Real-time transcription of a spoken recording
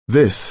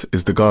This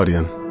is The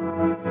Guardian.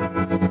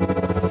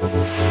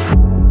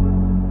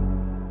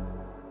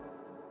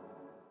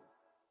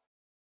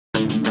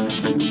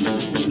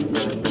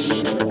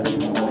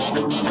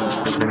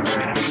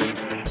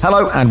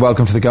 Hello and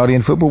welcome to The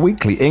Guardian Football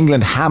Weekly.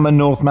 England hammer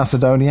North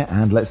Macedonia,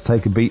 and let's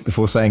take a beat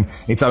before saying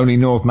it's only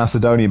North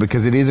Macedonia,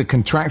 because it is a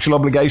contractual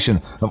obligation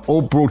of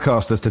all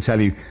broadcasters to tell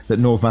you that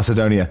North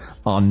Macedonia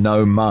are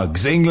no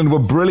mugs. England were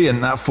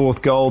brilliant, that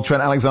fourth goal.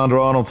 Trent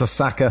Alexander-Arnold to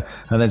Saka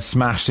and then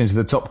smashed into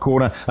the top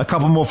corner. A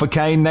couple more for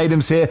Kane.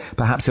 Nedum's here.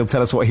 Perhaps he'll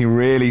tell us what he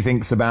really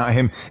thinks about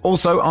him.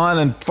 Also,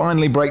 Ireland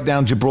finally break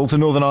down Gibraltar.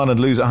 Northern Ireland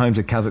lose at home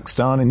to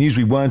Kazakhstan. In news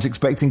we weren't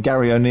expecting,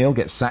 Gary O'Neill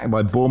gets sacked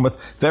by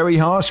Bournemouth. Very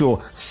harsh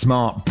or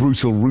smart,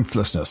 brutal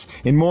ruthlessness.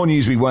 In more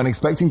news we weren't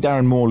expecting,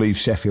 Darren Moore leaves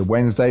Sheffield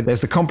Wednesday.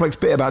 There's the complex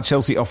bit about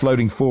Chelsea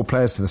offloading 4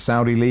 players to the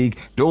Saudi League.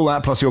 Do all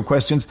that plus your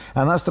questions,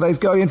 and that's today's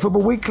Guardian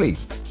Football Weekly.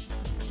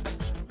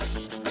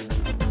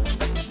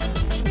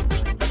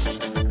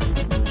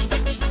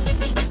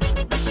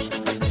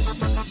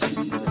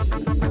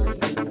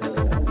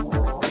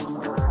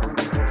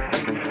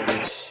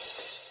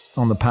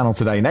 On the panel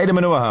today, Nedum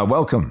Onuoha,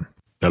 welcome.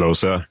 Hello,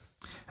 sir.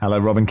 Hello,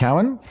 Robyn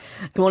Cowen.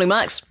 Good morning,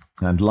 Max.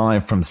 And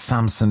live from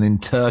Samsun in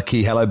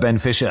Turkey, hello, Ben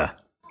Fisher.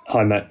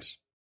 Hi, Max.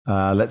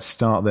 Let's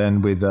start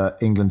then with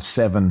England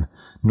 7,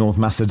 North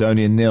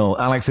Macedonia 0.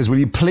 Alex says, will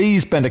you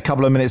please spend a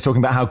couple of minutes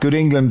talking about how good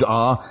England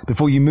are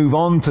before you move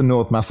on to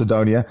North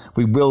Macedonia?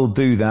 We will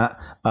do that.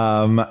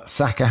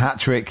 Saka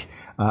hat-trick,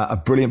 a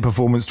brilliant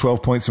performance,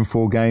 12 points from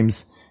 4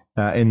 games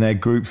in their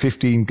group,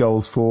 15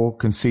 goals for,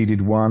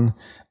 conceded 1.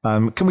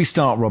 Can we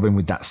start, Robyn,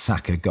 with that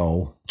Saka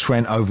goal?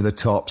 Trent over the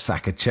top,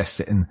 Saka chests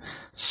it and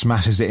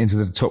smashes it into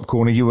the top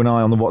corner. You and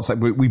I on the WhatsApp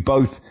group,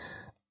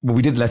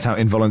 we did let out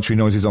involuntary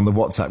noises on the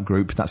WhatsApp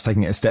group. That's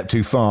taking it a step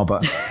too far,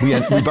 but we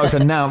both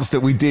announced that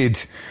we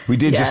did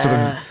just sort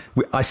of,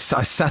 I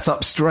sat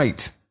up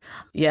straight.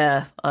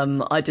 Yeah,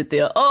 I did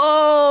the,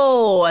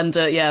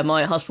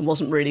 my husband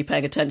wasn't really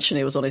paying attention.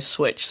 He was on his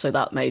Switch, so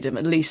that made him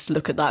at least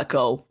look at that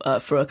goal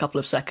for a couple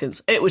of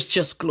seconds. It was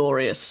just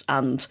glorious,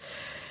 and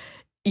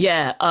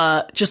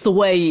just the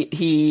way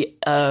he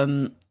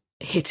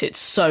hit it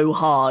so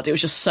hard. It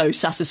was just so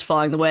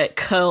satisfying, the way it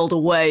curled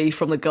away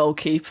from the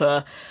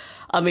goalkeeper.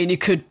 I mean, you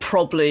could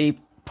probably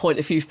point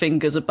a few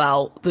fingers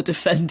about the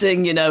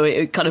defending,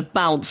 it kind of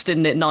bounced,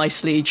 didn't it,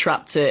 nicely,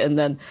 trapped it, and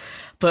then,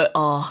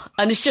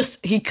 and it's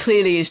just, he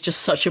clearly is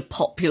just such a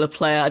popular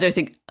player. I don't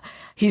think,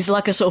 he's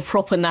like a sort of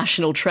proper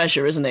national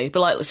treasure, isn't he? But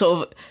like,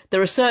 sort of,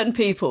 there are certain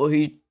people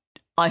who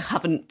I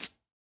haven't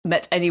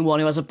met anyone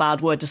who has a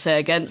bad word to say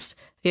against.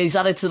 He's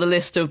added to the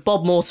list of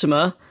Bob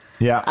Mortimer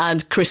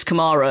and Chris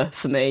Kamara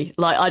for me.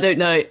 Like, I don't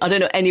know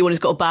anyone who's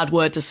got a bad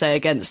word to say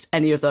against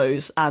any of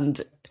those.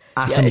 And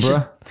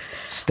Attenborough,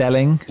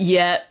 Stelling.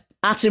 Yeah,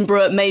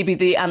 Attenborough, maybe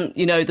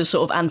the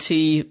sort of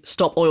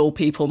anti-stop oil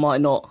people might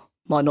not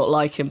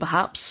like him,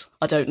 perhaps.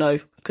 I don't know,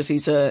 because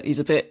he's a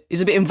bit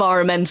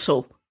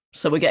environmental.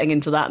 So we're getting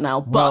into that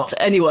now. But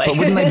anyway. But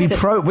wouldn't they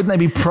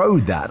be pro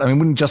that? I mean,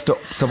 wouldn't just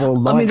sort of all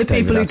like I mean, the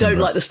David people who Attenborough don't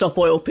like the stop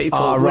oil people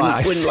wouldn't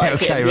like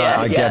okay, him. Right,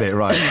 I get it,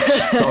 right.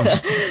 Sort of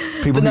just,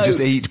 people who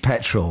just eat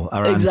petrol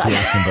are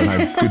anti-Attenborough.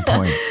 No, good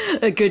point.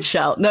 A good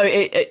shout. No,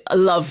 I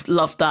love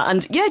that.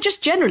 And yeah,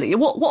 just generally,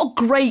 what a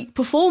great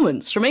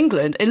performance from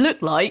England. It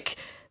looked like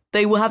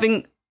they were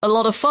having a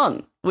lot of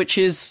fun, which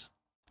is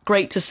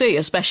great to see,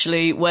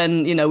 especially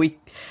when,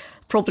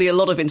 probably a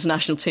lot of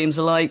international teams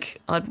are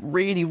like, I'd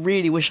really,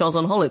 really wish I was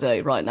on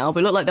holiday right now. But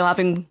it looked like they're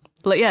having,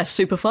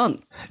 super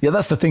fun. Yeah,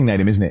 that's the thing,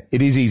 Nedum, isn't it?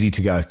 It is easy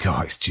to go,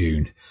 God, it's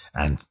June,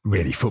 and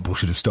really football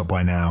should have stopped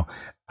by now.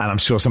 And I'm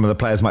sure some of the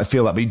players might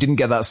feel that, but you didn't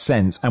get that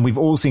sense. And we've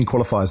all seen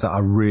qualifiers that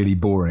are really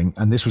boring.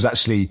 And this was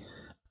actually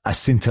a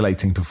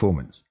scintillating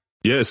performance.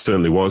 Yeah, it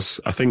certainly was.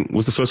 I think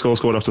was the first goal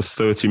scored after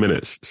 30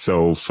 minutes.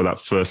 So for that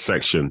first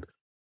section,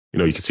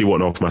 you can see what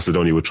North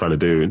Macedonia were trying to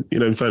do. And,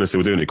 in fairness, they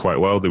were doing it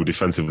quite well. They were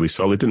defensively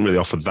solid, didn't really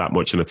offer that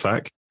much in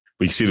attack.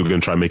 But you can see they were going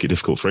to try and make it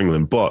difficult for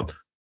England. But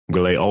I'm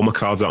going to lay all my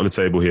cards out on the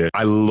table here.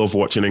 I love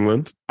watching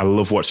England. I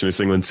love watching this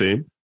England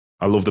team.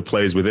 I love the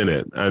players within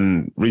it.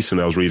 And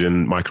recently I was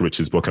reading Michael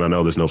Richards' book, and I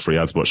know there's no free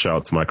ads, but shout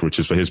out to Michael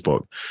Richards for his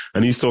book.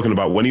 And he's talking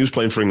about when he was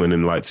playing for England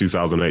in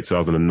 2008,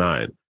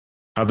 2009,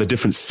 how the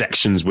different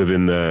sections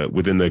within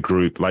their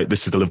group, like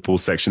this is the Liverpool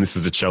section, this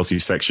is the Chelsea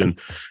section,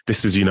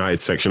 this is the United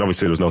section.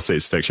 Obviously there was no City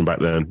section back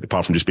then,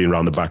 apart from just being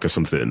around the back or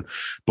something.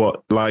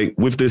 But like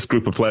with this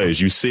group of players,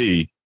 you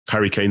see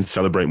Harry Kane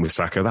celebrating with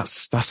Saka.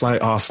 That's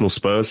like Arsenal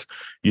Spurs.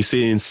 You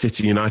see in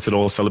City United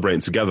all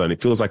celebrating together, and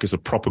it feels like it's a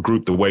proper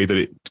group the way that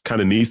it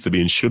kind of needs to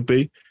be and should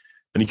be.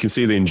 And you can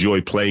see they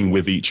enjoy playing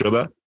with each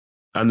other.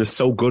 And they're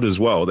so good as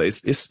well.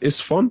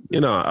 It's fun.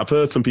 I've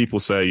heard some people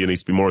say you need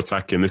to be more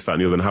attacking, this, that,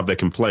 and the other, and have their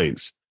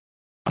complaints.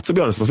 To be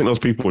honest, I think those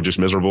people are just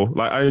miserable.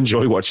 Like, I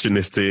enjoy watching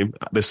this team.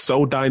 They're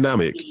so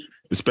dynamic,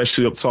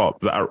 especially up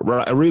top, that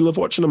I really love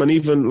watching them. And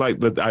even like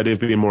the idea of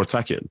being more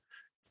attacking.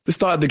 They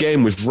started the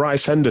game with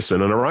Rice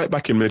Henderson and a right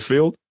back in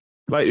midfield.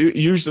 Like,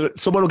 usually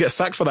someone will get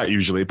sacked for that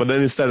usually, but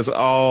then instead it's like,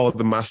 oh,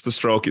 the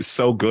masterstroke, it's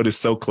so good, it's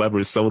so clever,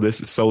 it's so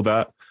this, it's so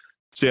that.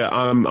 So yeah,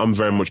 I'm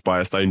very much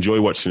biased. I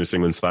enjoy watching this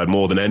England side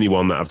more than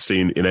anyone that I've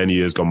seen in any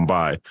years gone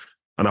by.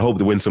 And I hope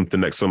they win something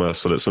next summer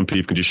so that some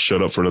people can just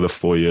shut up for another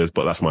 4 years.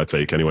 But that's my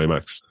take anyway,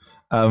 Max.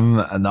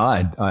 And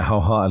I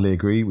wholeheartedly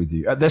agree with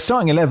you. Their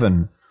starting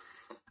 11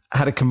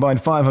 had a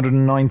combined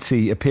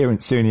 590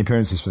 senior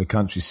appearances for the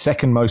country,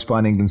 second most by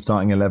an England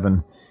starting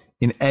 11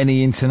 in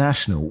any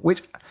international,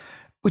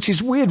 which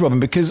is weird, Robyn,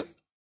 because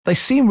they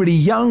seem really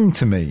young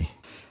to me.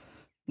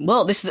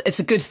 Well, it's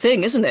a good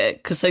thing, isn't it?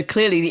 Because so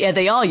clearly, yeah,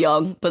 they are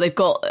young, but they've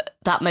got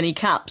that many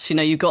caps. You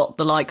know, you've got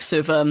the likes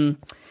of,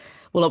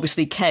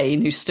 obviously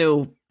Kane, who's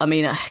still,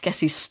 I guess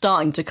he's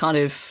starting to kind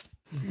of...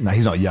 No,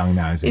 he's not young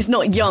now, is he? He's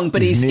not young,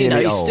 but he's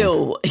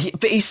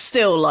he's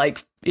still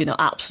like,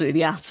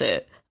 absolutely at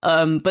it.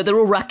 But they're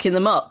all racking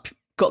them up.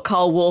 Got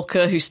Kyle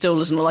Walker, who still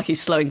doesn't look like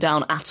he's slowing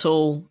down at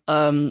all.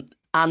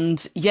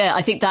 And yeah,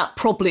 I think that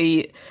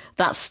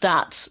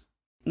stat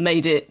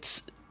made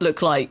it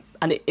look like,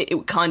 and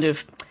it kind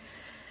of,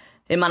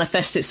 it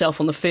manifests itself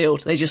on the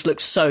field. They just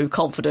looked so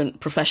confident,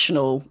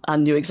 professional,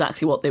 and knew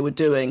exactly what they were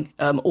doing.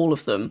 All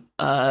of them,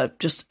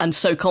 and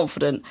so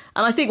confident.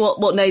 And I think what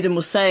Nedum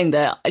was saying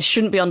there, it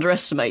shouldn't be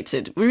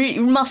underestimated. We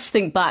must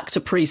think back to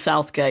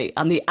pre-Southgate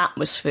and the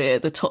atmosphere,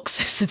 the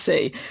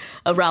toxicity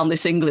around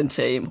this England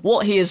team.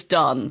 What he has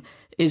done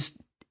is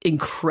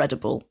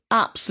incredible,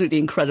 absolutely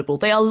incredible.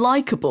 They are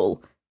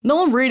likeable. No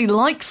one really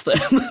liked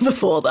them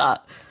before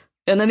that.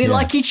 And then they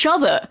like each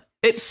other.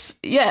 I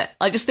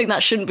just think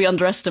that shouldn't be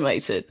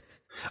underestimated.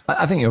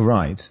 I think you're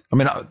right.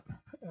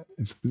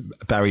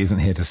 Barry isn't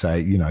here to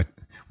say,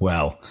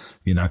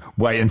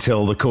 wait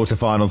until the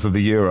quarterfinals of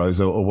the Euros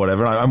or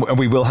whatever. And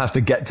we will have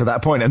to get to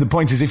that point. And the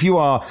point is, if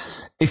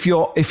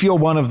you're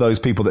one of those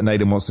people that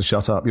Nedum wants to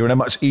shut up, you're in a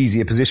much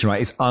easier position,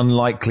 right? It's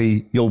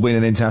unlikely you'll win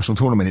an international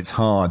tournament. It's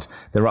hard.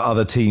 There are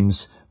other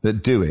teams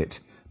that do it.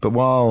 But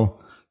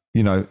while,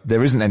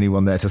 there isn't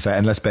anyone there to say,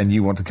 unless Ben,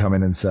 you want to come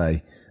in and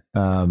say,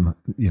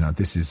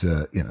 this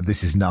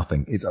is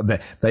nothing.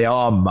 They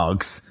are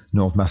mugs,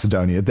 North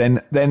Macedonia.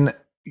 Then there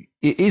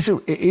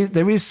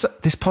is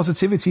this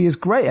positivity is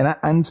great,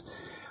 and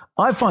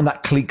I find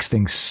that cliques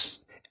thing.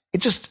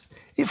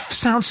 It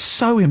sounds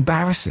so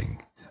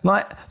embarrassing.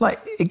 I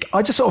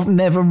just sort of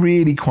never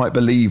really quite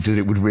believed that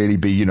it would really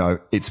be,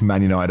 it's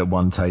Man United at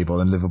one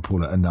table and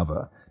Liverpool at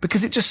another,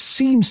 because it just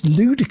seems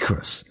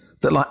ludicrous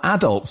that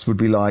adults would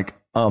be like,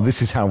 oh,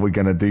 this is how we're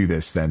going to do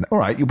this then. All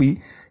right, you'll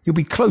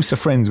be closer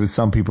friends with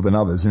some people than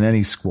others in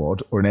any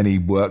squad or in any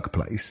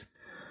workplace.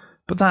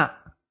 But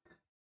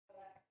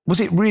was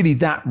it really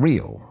that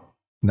real,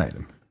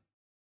 Nedum?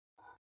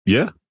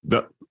 Yeah,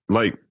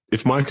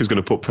 if Mike is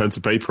going to put pen to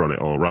paper on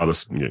it, or rather,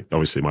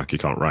 obviously Mike, you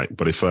can't write,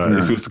 but if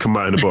it was to come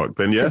out in a book,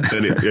 then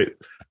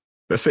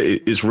let's say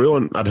it's real.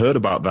 And I'd heard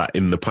about that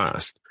in the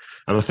past.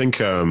 And I think,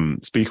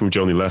 speaking with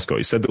Johnny Lescott,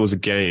 he said there was a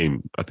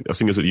game, I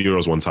think it was at the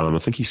Euros one time, I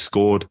think he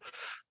scored,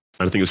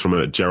 and I think it was from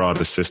a Gerrard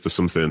assist or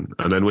something.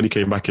 And then when he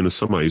came back in the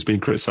summer, he was being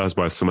criticised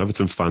by some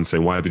Everton fans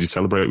saying, why did you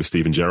celebrate with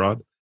Steven Gerrard?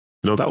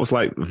 That was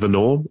like the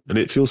norm, and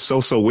it feels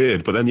so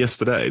weird. But then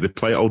yesterday, they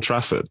play at Old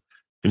Trafford,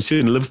 and you see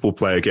a Liverpool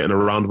player getting a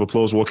round of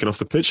applause walking off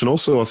the pitch. And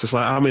also, I was just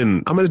like, I'm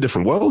in a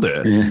different world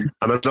here. Yeah.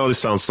 And I know this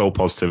sounds so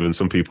positive, and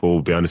some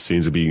people behind the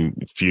scenes are being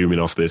fuming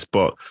off this,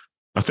 but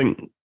I think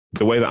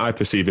the way that I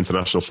perceive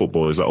international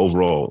football is that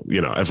overall,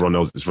 everyone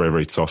knows it's very,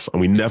 very tough, and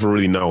we never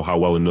really know how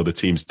well another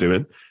team's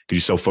doing because you're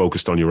so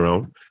focused on your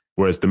own.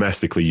 Whereas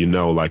domestically,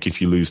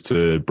 if you lose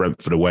to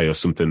Brentford away or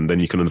something, then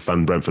you can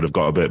understand Brentford have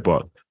got a bit,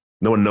 but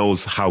no one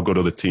knows how good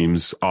other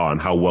teams are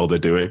and how well they're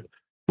doing.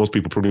 Most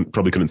people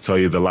probably couldn't tell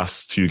you the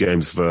last few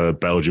games for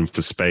Belgium,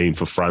 for Spain,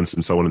 for France,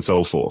 and so on and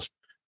so forth.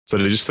 So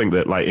they just think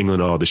that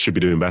England, they should be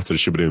doing better,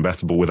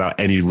 but without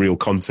any real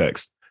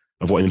context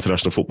of what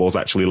international football is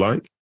actually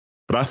like.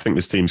 But I think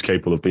this team's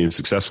capable of being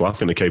successful. I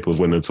think they're capable of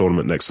winning a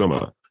tournament next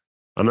summer.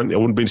 And I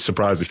wouldn't be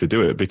surprised if they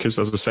do it because,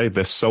 as I say,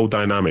 they're so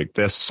dynamic.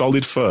 They're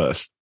solid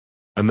first.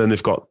 And then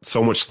they've got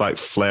so much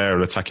flair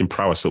and attacking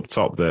prowess up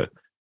top that,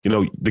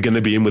 they're going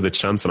to be in with a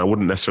chance. And I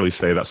wouldn't necessarily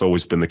say that's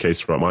always been the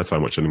case throughout my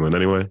time watching England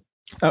anyway.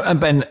 And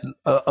Ben,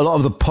 a lot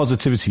of the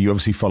positivity, you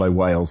obviously follow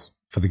Wales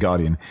for The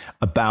Guardian,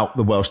 about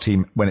the Welsh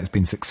team when it's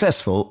been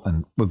successful,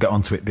 and we'll get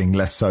onto it being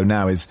less so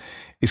now, is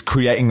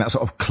creating that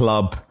sort of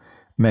club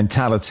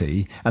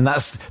mentality. And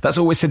that's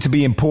always said to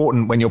be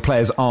important when your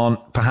players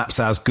aren't perhaps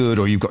as good,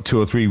 or you've got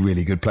two or three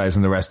really good players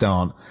and the rest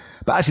aren't.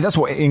 But actually that's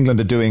what England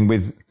are doing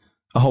with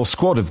a whole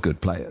squad of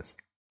good players.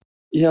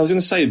 Yeah, I was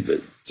going to say,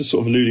 but just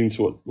sort of alluding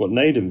to what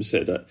Nedum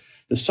said,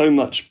 there's so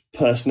much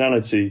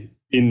personality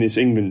in this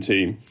England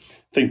team.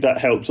 I think that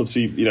helps.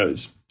 Obviously,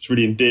 it's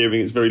really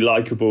endearing. It's very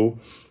likeable.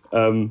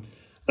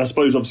 I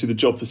suppose, obviously, the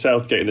job for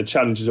Southgate and the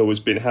challenge has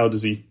always been, how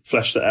does he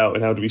flesh that out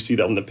and how do we see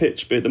that on the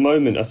pitch? But at the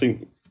moment, I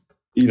think,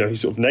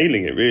 he's sort of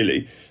nailing it,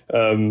 really.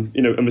 And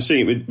we're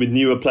seeing it with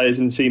newer players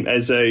in the team,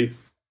 Eze,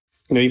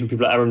 even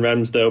people like Aaron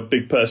Ramsdale,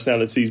 big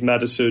personalities,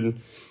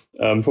 Maddison,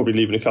 probably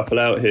leaving a couple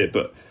out here.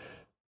 But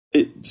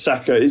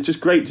Saka, it's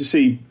just great to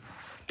see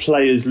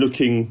players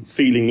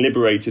feeling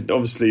liberated.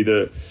 Obviously,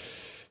 the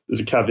there's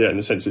a caveat in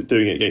the sense that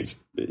doing it against,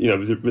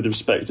 with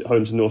respect at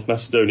home to North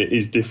Macedonia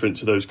is different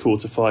to those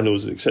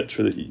quarterfinals,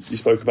 etc. that you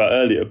spoke about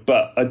earlier.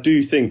 But I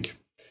do think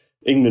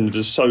England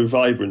is so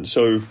vibrant,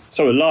 so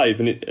alive,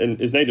 and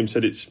as Nedum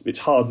said, it's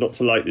hard not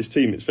to like this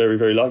team. It's very,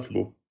 very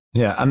likeable.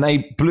 Yeah, and they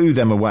blew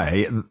them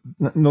away.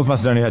 North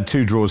Macedonia had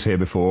 2 draws here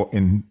before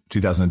in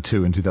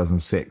 2002 and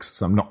 2006,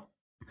 so I'm not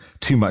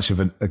too much of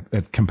a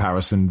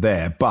comparison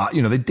there. But,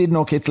 they did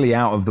knock Italy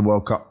out of the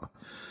World Cup,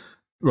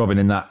 Robyn,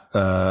 in that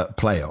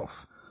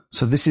playoff.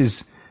 So this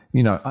is,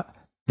 they're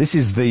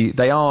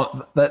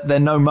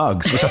no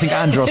mugs, which I think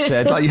Andros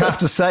said. Like, you have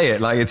to say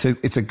it. Like,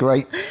 it's a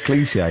great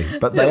cliche,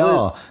 but they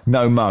are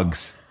no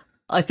mugs.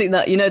 I think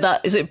that,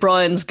 that, is it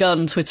Brian's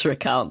Gun Twitter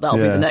account? That'll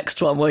be the next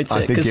one, won't it?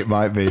 I think it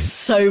might be.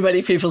 So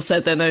many people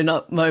said they're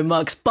no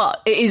mugs,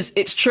 but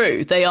it's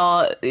true. They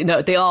are,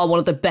 they are one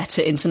of the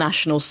better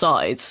international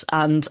sides.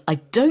 And I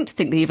don't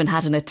think they even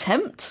had an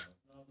attempt,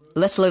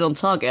 let alone on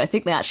target. I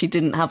think they actually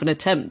didn't have an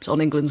attempt on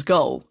England's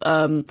goal.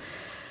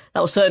 That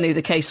was certainly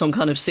the case on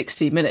kind of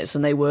 60 minutes.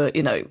 And they were,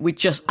 we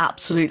just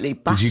absolutely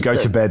battered Did you go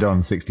them. to bed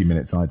on 60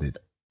 Minutes? I did.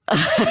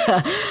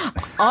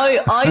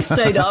 I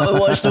stayed up and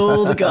watched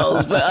all the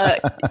goals, but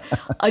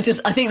I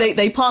think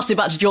they passed it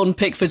back to John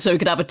Pickford so he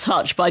could have a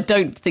touch, but I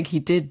don't think he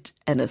did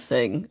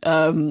anything.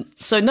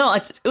 So no,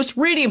 it was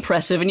really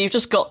impressive, and you've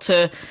just got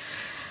to,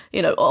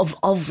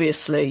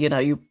 obviously,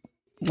 you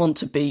want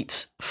to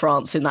beat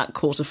France in that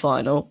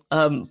quarterfinal,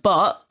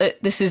 but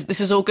this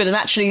is all good. And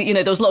actually,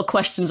 there was a lot of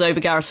questions over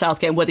Gareth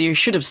Southgate and whether he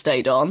should have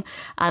stayed on.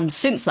 And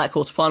since that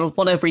quarterfinal,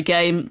 won every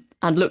game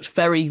and looked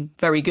very,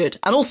 very good.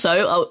 And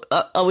also,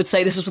 I would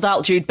say this is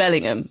without Jude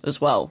Bellingham as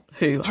well,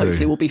 who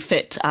hopefully will be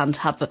fit and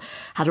had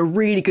a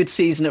really good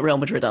season at Real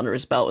Madrid under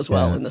his belt as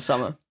well in the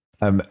summer.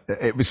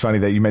 It was funny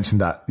that you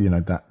mentioned that,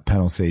 that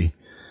penalty,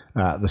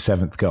 the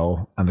 7th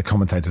goal, and the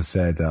commentator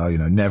said,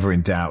 never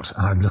in doubt.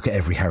 Look at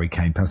every Harry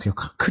Kane penalty.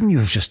 Couldn't you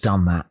have just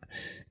done that?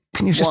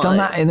 Couldn't you have just done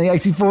that in the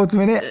 84th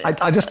minute?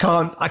 I just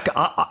can't.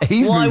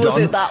 He's Why moved on. was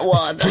it that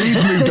one?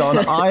 He's moved on.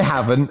 I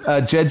haven't.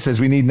 Jed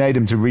says we need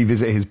Nedum to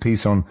revisit his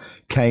piece on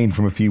Kane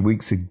from a few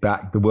weeks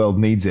back. The world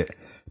needs it.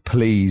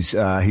 Please.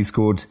 He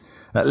scored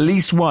at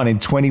least one in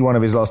 21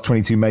 of his last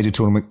 22 major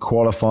tournament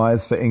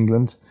qualifiers for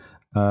England.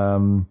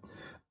 And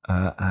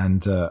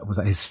was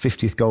that his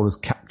 50th goal as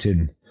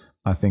captain?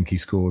 I think he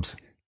scored.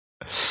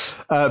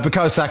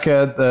 Bukayo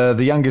Saka,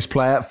 the youngest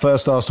player,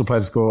 first Arsenal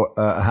player to score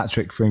a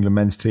hat-trick for England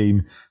men's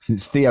team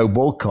since Theo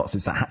Walcott,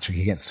 since that hat-trick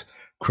against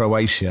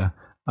Croatia.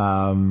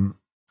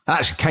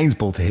 Actually, Kane's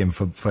ball to him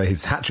for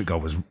his hat-trick goal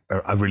was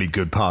a really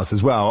good pass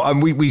as well.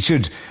 And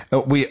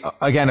we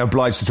again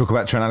obliged to talk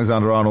about Trent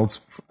Alexander-Arnold.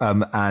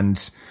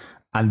 And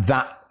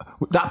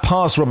that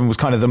pass, Robyn, was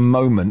kind of the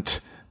moment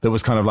that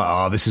was kind of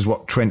like, this is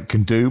what Trent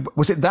can do.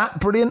 Was it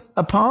that brilliant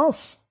a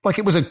pass? Like,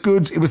 it was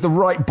the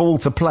right ball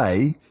to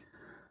play.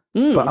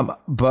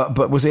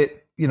 But was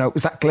it,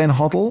 was that Glenn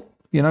Hoddle?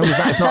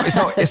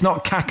 It's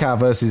not Kaká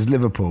versus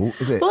Liverpool,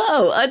 is it?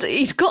 Well,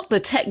 he's got the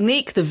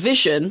technique, the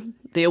vision,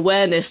 the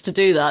awareness to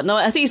do that. No,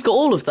 I think he's got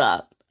all of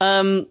that.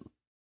 Do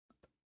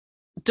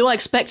I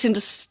expect him to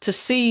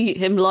see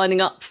him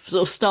lining up,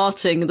 sort of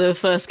starting the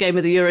first game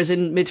of the Euros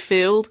in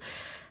midfield?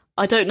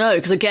 I don't know,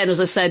 because again,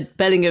 as I said,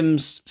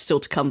 Bellingham's still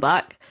to come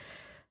back.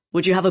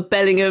 Would you have a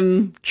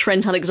Bellingham,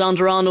 Trent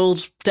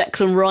Alexander-Arnold,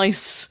 Declan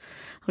Rice?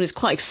 I mean, it's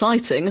quite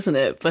exciting, isn't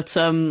it? But,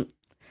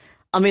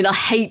 I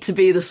hate to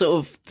be the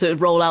sort of, to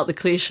roll out the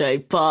cliche,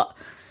 but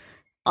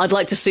I'd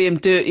like to see him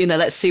do it,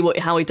 let's see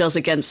how he does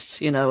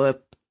against, a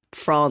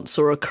France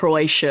or a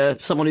Croatia,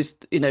 someone who's,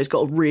 who's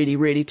got a really,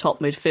 really top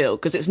midfield.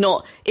 Because it's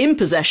not, in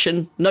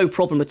possession, no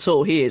problem at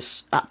all. He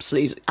is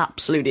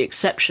absolutely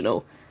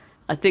exceptional.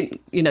 I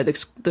think,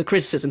 the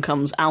criticism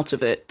comes out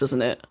of it,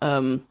 doesn't it?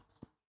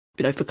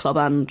 For club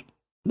and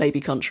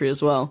maybe country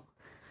as well.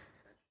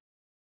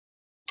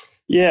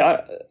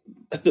 Yeah,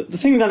 the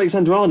thing with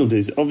Alexander-Arnold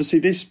is obviously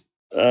this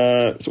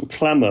sort of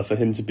clamour for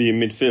him to be in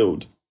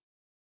midfield.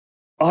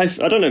 I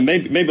don't know,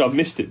 maybe I've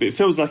missed it, but it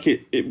feels like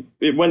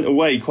it went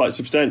away quite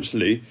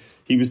substantially.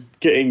 He was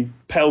getting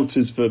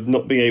pelters for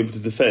not being able to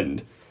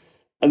defend.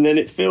 And then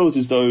it feels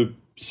as though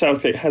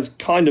Southgate has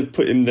kind of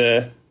put him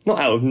there, not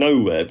out of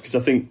nowhere, because I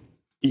think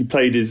he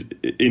played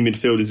in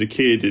midfield as a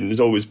kid, and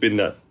there's always been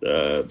that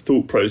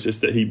thought process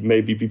that he'd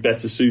maybe be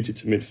better suited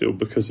to midfield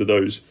because of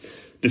those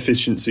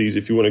deficiencies,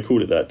 if you want to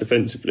call it that,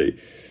 defensively.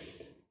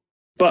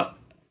 But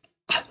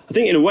I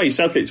think in a way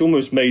Southgate's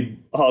almost made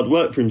hard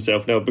work for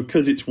himself now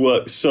because it's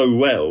worked so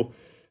well,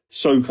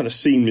 so kind of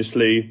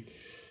seamlessly.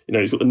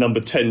 He's got the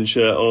number 10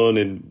 shirt on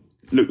and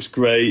looks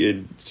great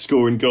and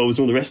scoring goals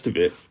and all the rest of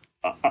it.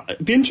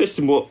 It'd be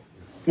interesting what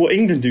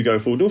England do going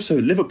forward. Also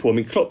Liverpool. I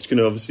mean, Klopp's going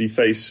to obviously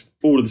face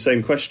all of the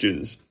same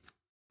questions.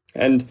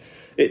 And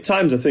at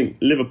times I think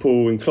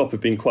Liverpool and Klopp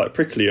have been quite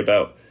prickly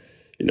about,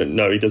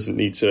 no, he doesn't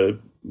need to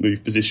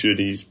move position,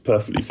 he's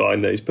perfectly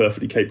fine there, he's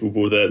perfectly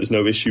capable there, there's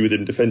no issue with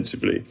him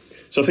defensively.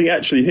 So I think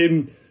actually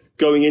him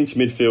going into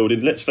midfield,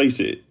 and let's face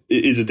it,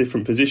 it is a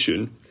different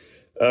position,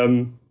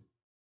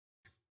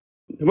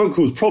 it won't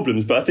cause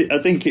problems, but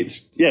I think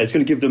it's going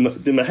to give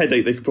them a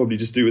headache they could probably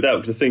just do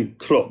without, because I think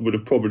Klopp would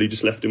have probably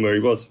just left him where he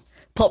was.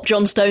 Pop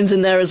John Stones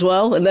in there as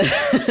well, and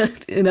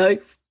then,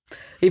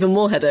 even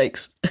more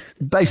headaches.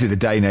 Basically, the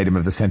day, Nedum,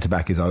 of the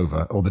centre-back is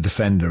over, or the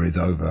defender is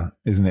over,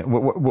 isn't it?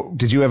 What,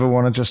 did you ever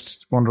want to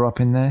just wander up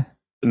in there?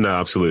 No,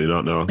 absolutely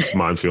not. No, it's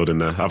minefield in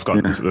there.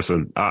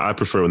 Listen, I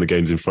prefer when the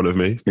game's in front of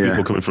me. Yeah.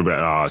 People coming for a bit,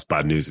 it's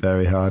bad news.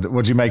 Very hard.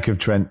 What do you make of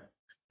Trent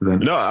then?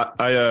 No,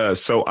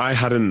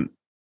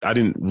 I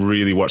didn't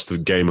really watch the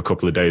game a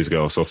couple of days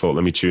ago, so I thought,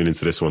 let me tune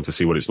into this one to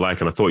see what it's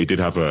like. And I thought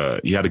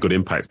he had a good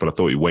impact, but I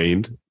thought he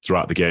waned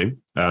throughout the game.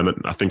 And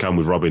I think I'm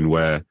with Robyn,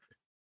 where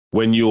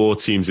when your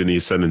team's in the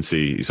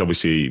ascendancy, it's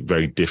obviously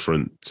very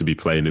different to be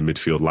playing in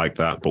midfield like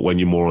that. But when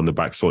you're more on the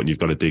back foot and you've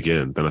got to dig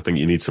in, then I think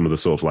you need some of the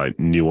sort of like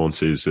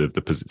nuances of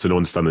to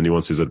understand the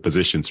nuances of the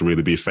position to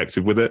really be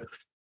effective with it.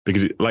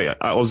 Because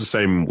I was the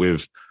same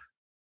with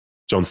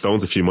John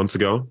Stones a few months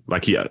ago.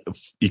 Like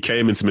he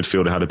came into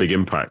midfield and had a big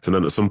impact. And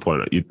then at some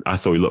point, I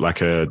thought he looked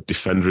like a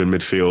defender in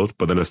midfield.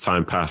 But then as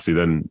time passed, he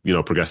then,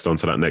 progressed on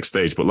to that next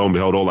stage. But lo and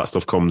behold, all that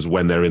stuff comes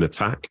when they're in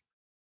attack.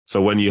 So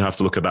when you have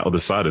to look at that other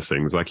side of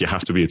things, like you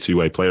have to be a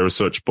two-way player as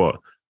such. But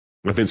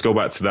I think to go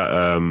back to that,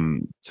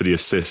 to the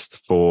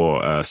assist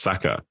for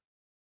Saka,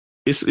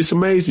 it's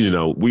amazing,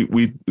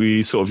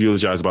 we sort of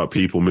eulogize about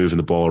people moving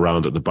the ball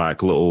around at the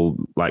back, little,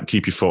 like,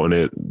 keep your foot on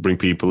it, bring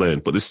people in.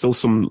 But there's still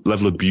some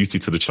level of beauty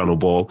to the channel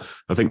ball.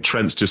 I think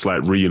Trent's just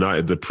like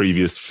reunited the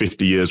previous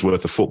 50 years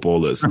worth of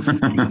footballers who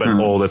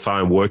spent all their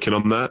time working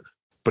on that.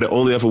 But it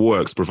only ever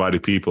works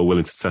provided people are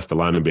willing to test the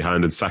lineman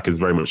behind. And Saka's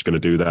very much going to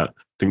do that. I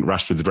think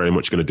Rashford's very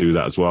much going to do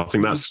that as well. I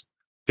think that's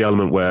the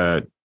element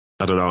where,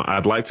 I don't know,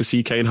 I'd like to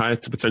see Kane higher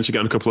to potentially get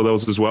on a couple of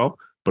those as well.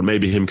 But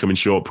maybe him coming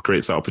short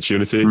creates that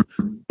opportunity.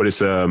 But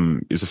it's a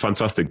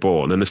fantastic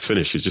ball. And then the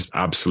finish is just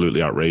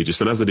absolutely outrageous.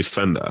 And as a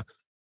defender,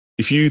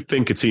 if you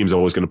think a team's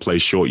always going to play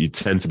short, you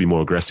tend to be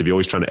more aggressive. You're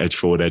always trying to edge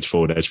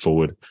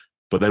forward.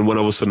 But then when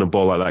all of a sudden a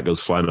ball like that goes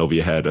flying over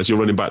your head, as you're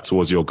running back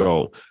towards your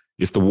goal,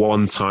 it's the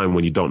one time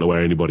when you don't know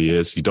where anybody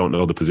is. You don't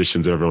know the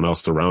positions of everyone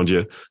else around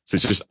you. So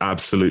it's just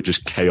absolute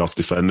chaos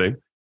defending.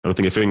 And I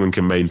think if England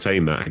can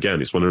maintain that,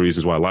 again, it's one of the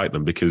reasons why I like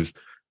them, because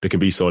they can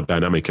be so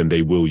dynamic and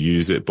they will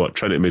use it. But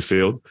Trent in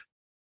midfield,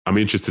 I'm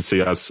interested to see,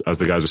 as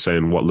the guys were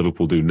saying, what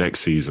Liverpool do next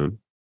season.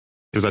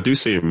 Because I do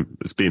see him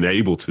as being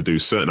able to do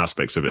certain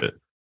aspects of it.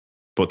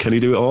 But can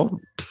he do it all?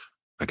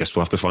 I guess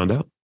we'll have to find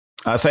out.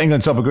 So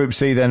England top of Group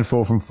C then,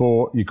 4 from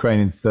 4. Ukraine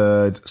in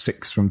third,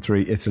 6 from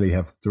 3. Italy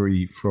have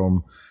 3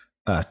 from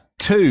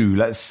 2.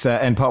 Let's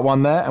end part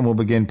 1 there, and we'll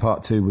begin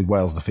part 2 with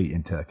Wales' defeat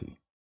in Turkey.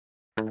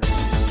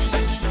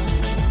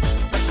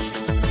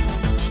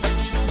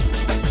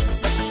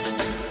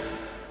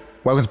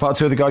 Welcome to part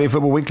 2 of the Guardian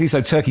Football Weekly.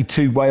 So Turkey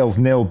 2, Wales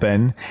 0,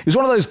 Ben. It was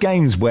one of those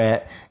games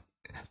where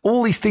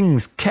all these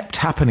things kept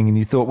happening and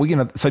you thought,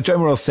 well, so Joe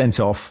Morrell sent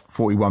off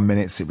 41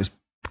 minutes. It was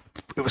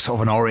sort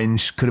of an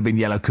orange, could have been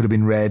yellow, could have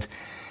been red.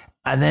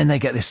 And then they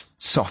get this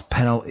soft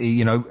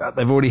penalty.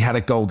 They've already had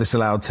a goal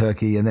disallowed,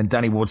 Turkey, and then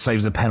Danny Ward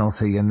saves the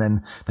penalty, and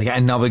then they get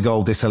another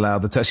goal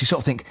disallowed. The Turks, you sort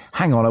of think,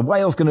 hang on, are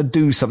Wales going to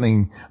do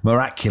something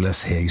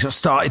miraculous here? You sort of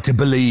started to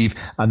believe,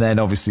 and then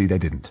obviously they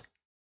didn't.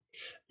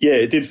 Yeah,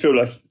 it did feel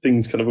like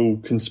things kind of all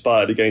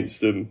conspired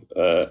against them.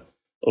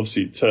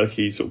 Obviously,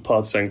 Turkey, sort of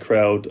partisan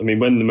crowd. I mean,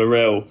 when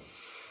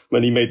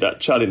he made that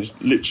challenge,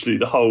 literally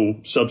the whole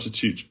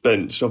substitutes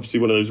bench, obviously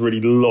one of those really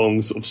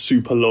long, sort of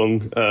super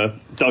long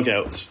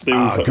dugouts. They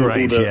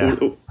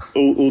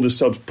all the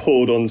subs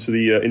poured onto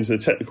into the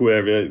technical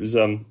area. It was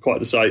quite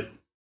the sight.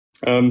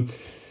 And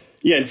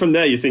from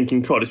there you're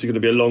thinking, God, this is going to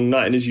be a long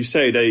night. And as you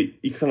say,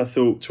 you kind of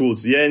thought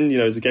towards the end,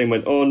 as the game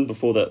went on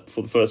before the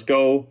first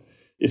goal,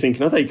 you're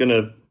thinking, are they going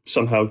to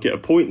somehow get a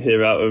point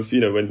here out of,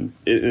 when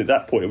at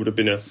that point it would have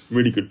been a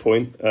really good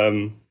point.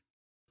 And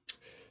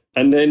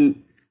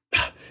then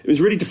it was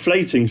really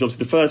deflating because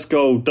obviously the first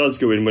goal does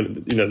go in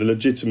when, the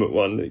legitimate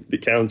one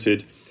that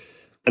counted.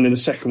 And then the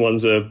second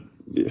one's a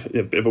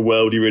bit of a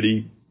worldie,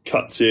 really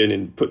cuts in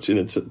and puts in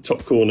a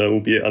top corner,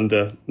 albeit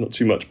under not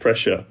too much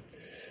pressure.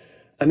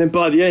 And then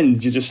by the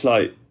end, you're just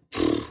like,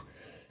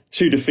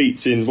 2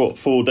 defeats in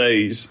 4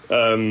 days.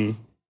 Wales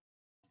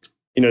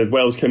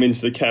came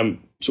into the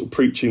camp sort of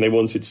preaching they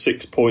wanted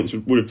 6 points,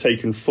 would have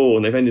taken 4,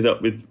 and they've ended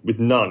up with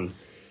none.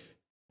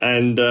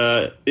 And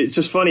it's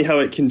just funny how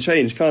it can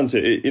change, can't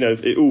it?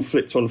 It all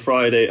flipped on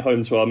Friday at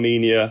home to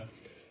Armenia.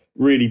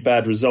 Really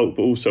bad result,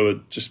 but also a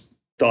just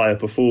dire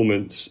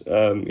performance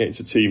against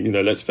a team,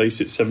 let's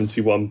face it,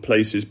 71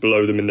 places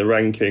below them in the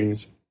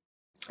rankings.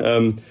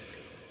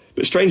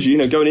 But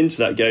strangely, going into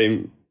that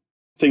game,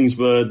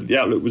 the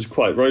outlook was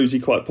quite rosy,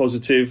 quite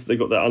positive. They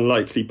got that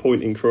unlikely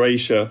point in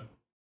Croatia.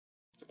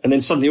 And then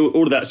suddenly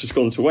all of that's just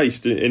gone to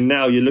waste. And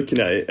now you're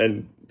looking at it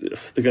and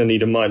they're going to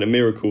need a minor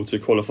miracle to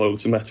qualify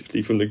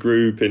automatically from the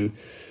group. And,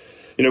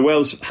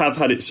 Wales have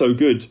had it so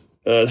good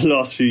the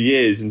last few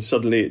years, and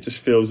suddenly it just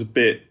feels a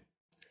bit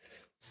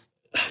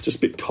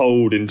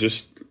cold, and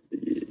just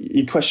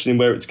you're questioning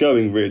where it's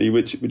going, really,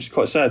 which is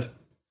quite sad.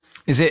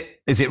 Is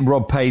it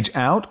Rob Page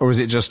out, or is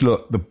it just,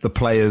 look, the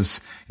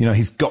players,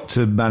 he's got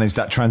to manage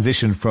that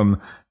transition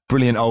from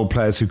brilliant old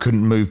players who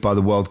couldn't move by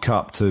the World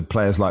Cup to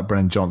players like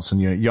Brennan Johnson,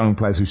 young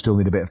players who still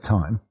need a bit of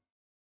time?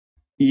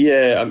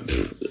 Yeah,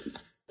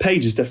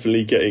 Page is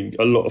definitely getting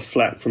a lot of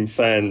flack from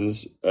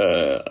fans.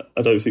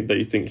 I don't think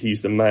they think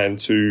he's the man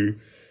to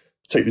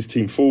take this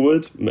team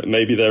forward.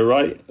 Maybe they're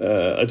right.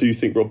 I do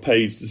think Rob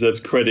Page deserves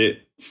credit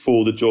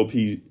for the job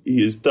he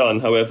has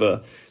done.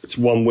 However, it's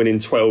one win in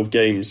 12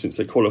 games since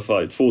they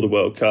qualified for the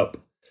World Cup.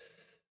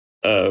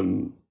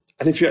 And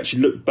if you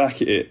actually look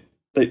back at it,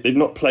 they've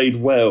not played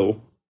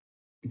well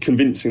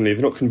convincingly.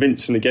 They've not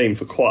convinced in the game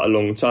for quite a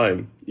long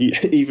time.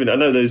 Even, I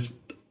know those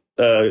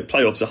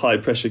playoffs are high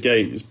pressure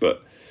games,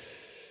 but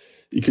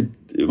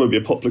it won't be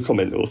a popular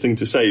comment or thing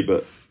to say,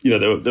 but they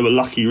were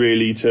lucky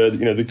really to,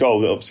 the goal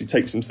that obviously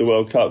takes them to the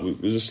World Cup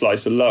was a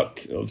slice of luck,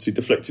 obviously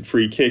deflected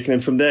free kick. And then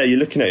from there, you're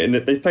looking at it, and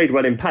they've played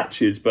well in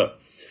patches, but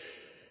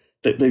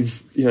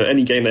they've,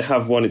 any game they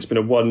have won, it's been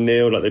a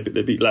 1-0, like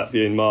they beat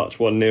Latvia in March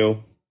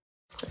 1-0.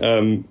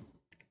 And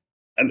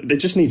they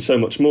just need so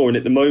much more. And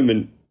at the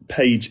moment,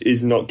 Page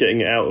is not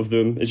getting it out of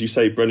them. As you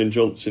say, Brennan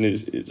Johnson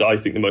is I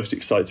think, the most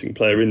exciting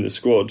player in the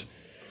squad.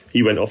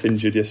 He went off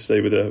injured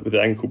yesterday with an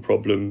ankle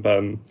problem.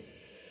 And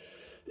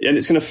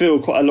it's going to feel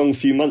quite a long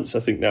few months, I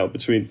think, now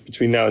between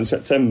now and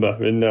September.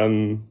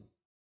 And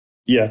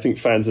I think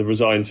fans are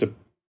resigned to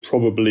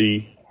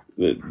probably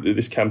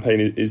this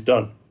campaign is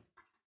done.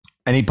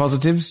 Any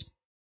positives?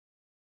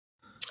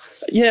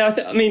 Yeah,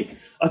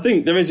 I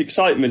think there is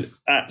excitement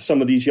at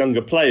some of these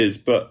younger players,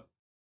 but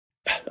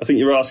I think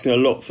you're asking a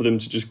lot for them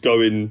to just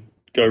go and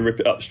rip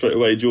it up straight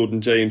away.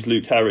 Jordan James,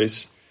 Luke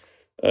Harris,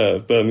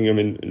 Birmingham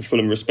and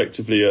Fulham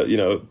respectively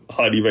are,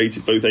 highly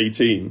rated, both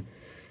 18.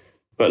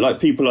 But like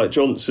people like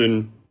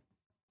Johnson,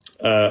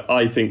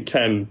 I think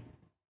can,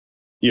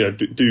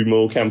 do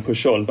more, can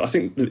push on. But I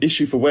think the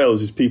issue for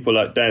Wales is people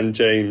like Dan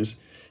James,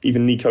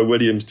 even Nico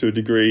Williams to a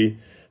degree,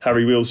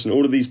 Harry Wilson,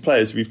 all of these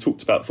players we've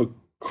talked about for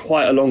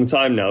quite a long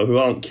time now who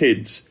aren't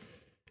kids,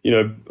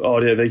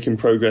 they can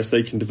progress,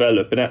 they can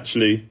develop, and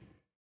actually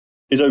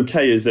is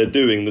okay as they're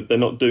doing, that they're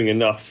not doing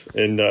enough.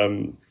 And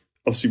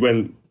obviously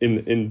when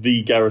in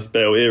the Gareth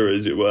Bale era,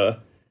 as it were,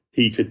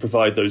 he could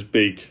provide those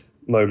big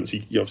moments. He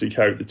obviously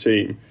carried the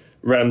team.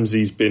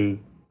 Ramsey's been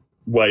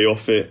way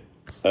off it.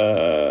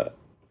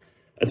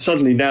 And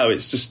suddenly now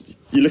it's just,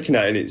 you're looking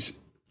at it and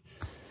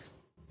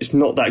it's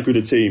not that good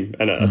a team.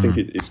 And I think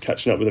it's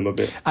catching up with them a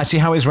bit. Actually,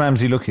 how is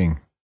Ramsey looking?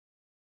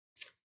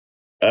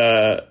 Not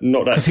that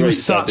great. Because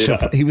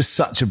he was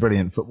such a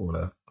brilliant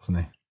footballer, wasn't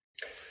he?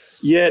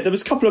 Yeah, there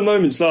was a couple of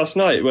moments last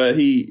night where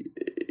he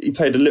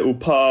played a little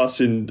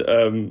pass and,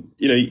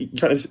 you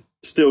kind of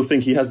still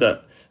think he has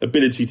that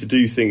ability to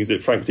do things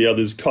that, frankly,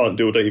 others can't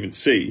do or don't even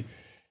see.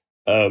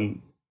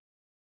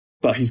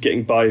 But he's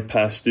getting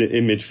bypassed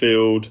in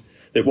midfield.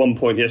 At one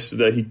point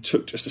yesterday, he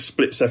took just a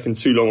split second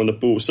too long on the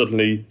ball.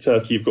 Suddenly,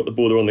 Turkey have got the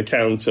ball, they're on the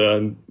counter,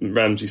 and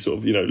Ramsey sort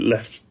of,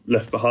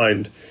 left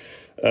behind.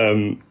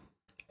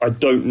 I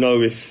don't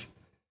know if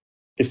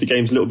the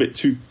game's a little bit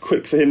too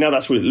quick for him now.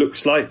 That's what it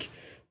looks like.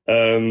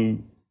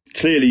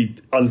 Clearly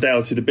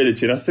undoubted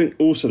ability. And I think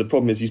also the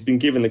problem is he's been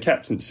given the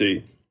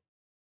captaincy,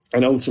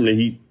 and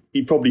ultimately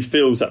he probably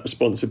feels that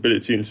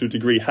responsibility, and to a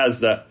degree has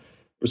that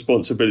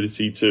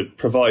responsibility to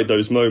provide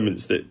those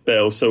moments that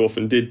Bale so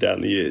often did down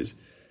the years.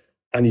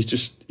 And he's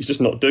just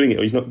not doing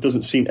it.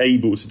 Doesn't seem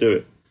able to do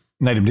it.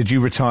 Nedum, did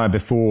you retire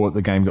before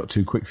the game got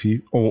too quick for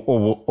you?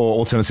 Or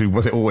alternatively,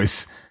 was it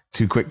always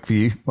too quick for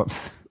you?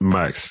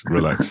 Max,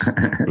 relax.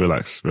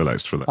 relax.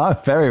 Oh,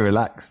 very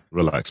relaxed.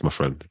 Relax, my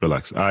friend.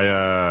 Relax.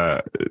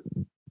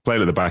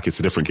 Playing at the back, it's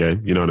a different game.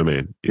 You know what I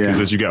mean? Because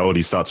as you get older,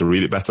 you start to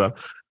read it better. And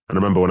I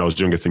remember when I was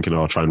younger thinking,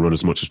 I'll try and run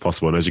as much as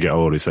possible. And as you get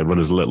older, he said, run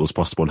as little as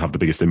possible and have the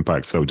biggest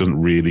impact. So it doesn't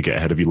really get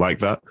ahead of you like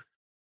that.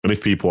 And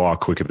if people are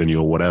quicker than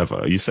you or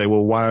whatever, you say,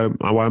 well, why am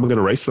I going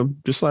to race them?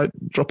 Just like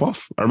drop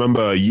off. I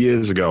remember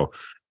years ago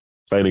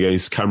playing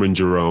against Cameron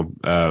Jerome,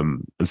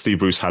 and Steve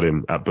Bruce had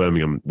him at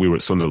Birmingham. We were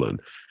at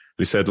Sunderland.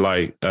 He said,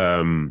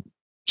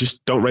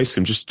 just don't race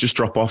him. Just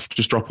drop off.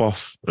 Just drop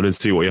off and then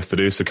see what he has to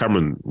do. So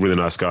Cameron, really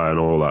nice guy and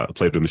all that.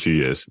 Played with him a few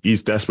years.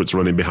 He's desperate to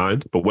run in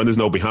behind. But when there's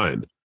no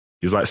behind,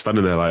 he's like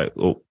standing there like,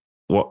 oh,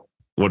 what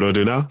do I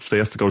do now? So he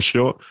has to go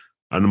short.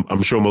 And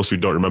I'm sure most of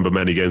you don't remember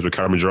many games where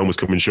Cameron Jerome was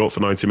coming short for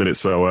 90 minutes.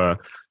 So,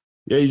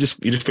 you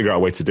just figure out a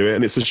way to do it.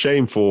 And it's a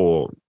shame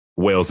for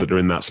Wales that they're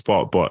in that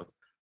spot. But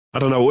I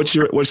don't know. What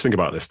do you think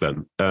about this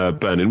then,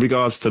 Ben? In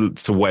regards to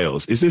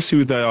Wales, is this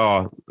who they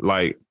are,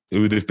 like,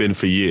 who they've been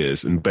for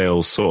years, and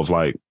Bale's sort of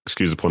like,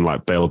 excuse the pun,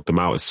 like bailed them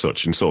out as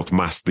such and sort of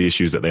masked the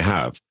issues that they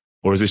have?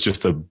 Or is this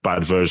just a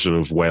bad version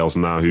of Wales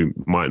now who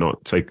might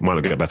not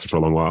get better for a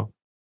long while?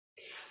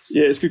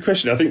 Yeah, it's a good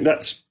question.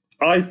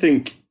 I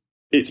think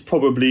it's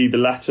probably the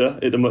latter.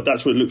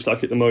 That's what it looks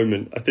like at the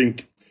moment. I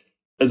think,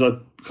 as I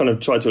kind of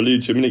tried to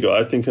allude to a minute ago,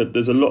 I think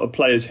there's a lot of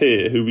players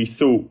here who we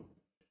thought,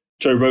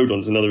 Joe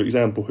Rodon's another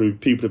example, who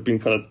people have been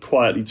kind of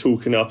quietly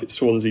talking up. At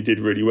Swansea did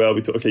really well.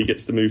 We thought, okay, he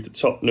gets the move to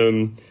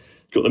Tottenham,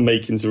 got the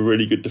makings of a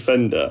really good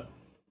defender.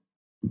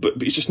 but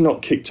it's just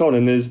not kicked on,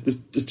 and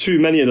there's too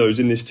many of those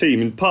in this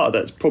team, and part of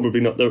that's probably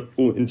not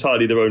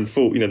entirely their own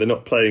fault. They're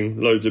not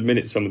playing loads of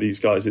minutes, some of these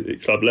guys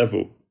at club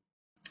level,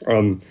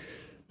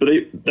 but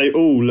they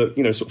all look,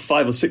 sort of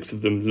 5 or 6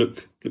 of them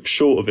look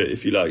short of it,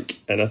 if you like,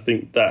 and I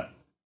think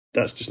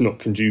that's just not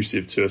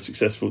conducive to a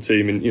successful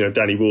team. And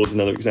Danny Ward's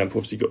another example.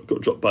 Obviously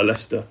got dropped by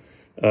Leicester.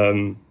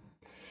 I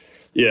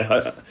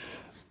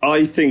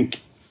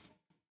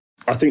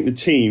think the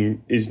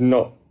team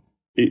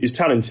is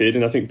talented,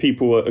 and I think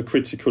people are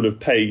critical of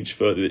Page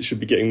for that it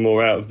should be getting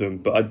more out of them.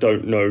 But I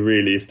don't know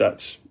really if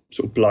that's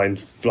sort of blind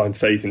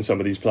faith in some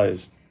of these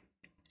players.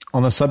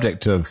 On the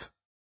subject of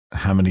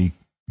how many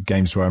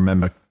games do I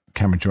remember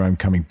Cameron Jerome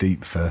coming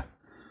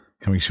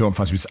short in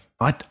front of me,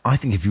 I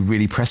think if you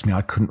really pressed me,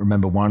 I couldn't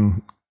remember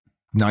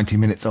 90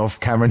 minutes off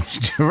Cameron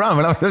Jerome,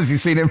 and I've obviously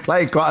seen him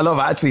play quite a lot.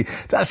 But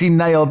to actually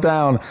nail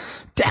down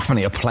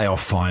definitely a playoff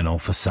final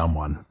for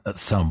someone at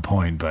some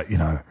point. But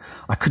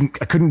I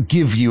couldn't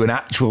give you an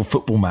actual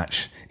football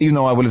match, even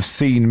though I will have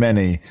seen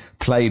many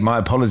played. My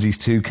apologies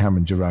to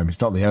Cameron Jerome.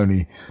 It's not the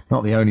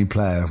only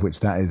player of which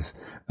that is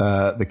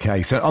the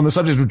case. So on the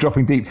subject of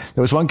dropping deep,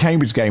 there was one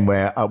Cambridge game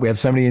where we had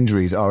so many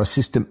injuries. Our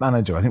assistant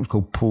manager, I think it was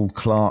called Paul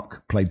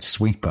Clark, played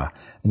sweeper,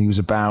 and he was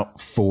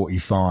about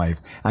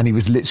 45, and he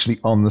was literally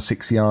on the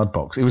 6-yard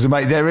box. It was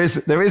amazing. There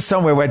is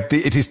somewhere where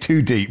it is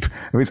too deep.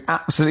 It was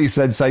absolutely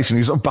sensational.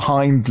 He was sort of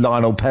behind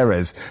Lionel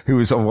Perez, who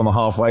was sort of on the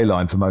halfway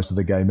line for most of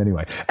the game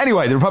anyway.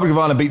 Anyway, the Republic of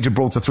Ireland beat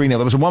Gibraltar 3-0. There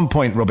was one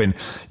point, Robyn,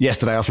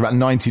 yesterday after about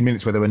 90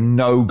 minutes where there were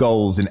no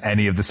goals in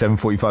any of the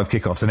 7:45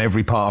 kickoffs, and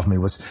every part of me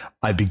was,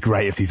 I'd be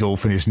great if these all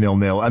finished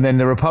 0-0. And then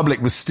the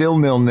Republic was still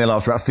 0-0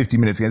 after about 50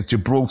 minutes against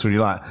Gibraltar, and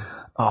you're like,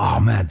 oh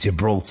man,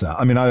 Gibraltar.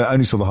 I mean, I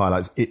only saw the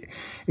highlights.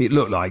 It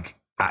looked like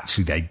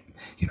actually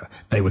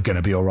they were going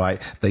to be all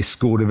right. They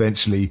scored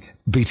eventually,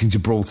 beating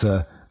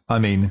Gibraltar. I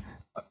mean,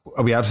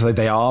 are we able to say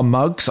they are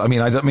mugs? I mean,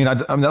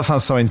 that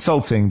sounds so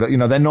insulting, but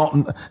they're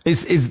not.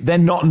 They're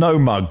not no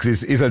mugs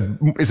is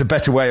a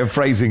better way of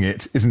phrasing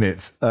it, isn't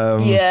it?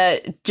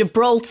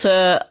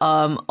 Gibraltar,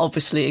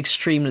 obviously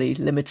extremely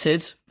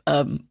limited.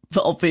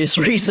 For obvious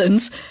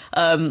reasons.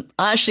 I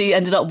actually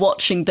ended up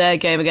watching their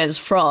game against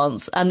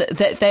France, and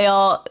they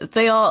are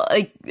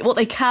what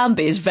they can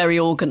be is very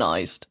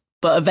organised,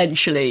 but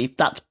eventually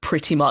that's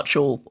pretty much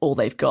all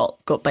they've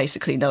got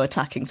basically no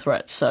attacking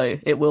threat, so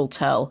it will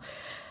tell.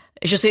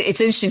 It's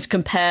interesting to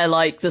compare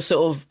like the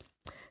sort of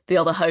the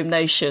other home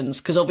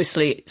nations, because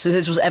obviously, so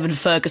this was Evan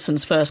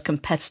Ferguson's first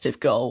competitive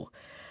goal.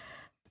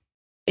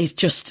 It's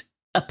just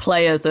a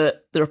player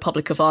that the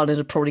Republic of Ireland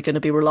are probably going to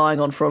be relying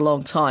on for a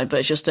long time, but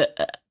it's just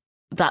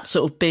that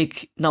sort of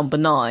big number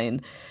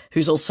 9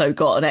 who's also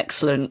got an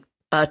excellent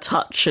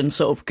touch and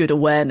sort of good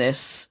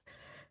awareness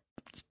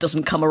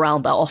doesn't come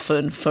around that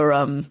often for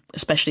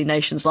especially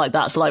nations like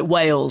that. So like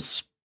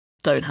Wales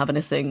don't have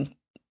anything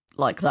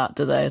like that,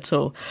 do they, at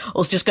all?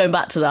 Also, just going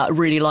back to that, I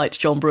really liked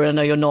John Brewer. I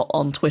know you're not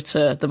on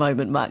Twitter at the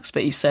moment, Max,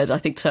 but he said, I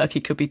think Turkey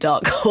could be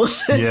dark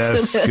horses.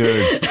 Yes,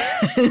 good.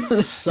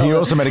 He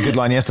also made a good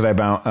line yesterday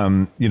about,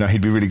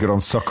 he'd be really good on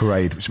Soccer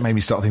Aid, which made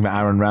me start thinking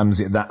about Aaron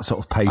Ramsey at that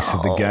sort of pace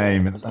of the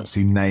game and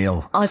absolutely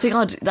nail. I think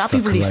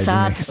that'd be really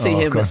sad to see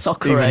him at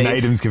Soccer Aid. Even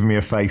Nedum's giving me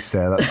a face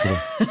there.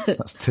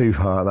 That's too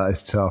hard. That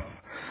is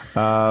tough.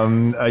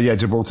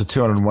 Gibraltar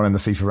 201 in the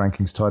FIFA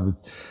rankings, tied with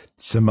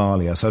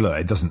Somalia. So look,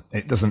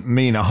 it doesn't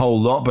mean a whole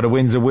lot, but a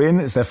win's a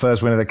win. It's their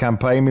first win of the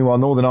campaign. Meanwhile,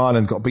 Northern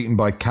Ireland got beaten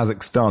by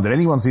Kazakhstan. Did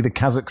anyone see the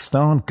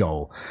Kazakhstan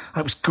goal?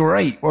 That was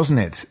great, wasn't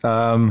it?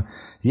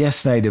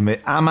 Yes,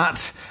 Nedum.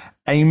 Amat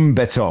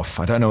Aimbetov.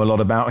 I don't know a lot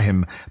about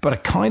him, but a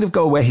kind of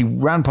goal where he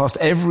ran past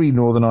every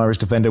Northern Irish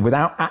defender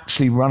without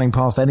actually running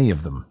past any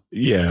of them.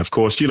 Yeah, of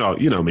course. You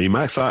know me,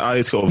 Max.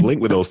 I sort of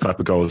link with those type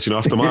of goals.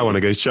 After my one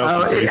against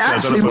Chelsea, I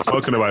don't know if I've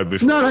spoken about it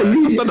before. No,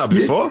 I've done that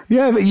before.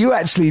 Yeah, but you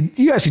actually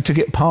took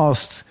it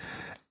past.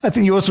 I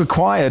think yours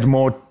required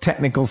more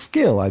technical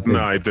skill, I think.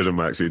 No, I didn't,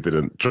 Max. He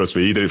didn't. Trust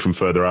me, he did it from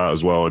further out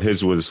as well. And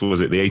his was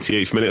it the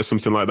 88th minute or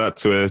something like that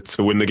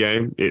to win the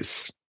game?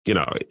 It's,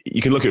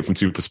 you can look at it from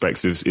two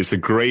perspectives. It's a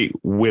great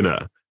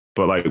winner,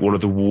 but like one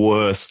of the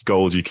worst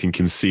goals you can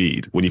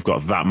concede when you've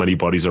got that many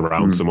bodies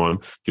around someone.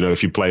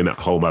 If you're playing at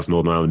home as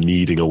Northern Ireland,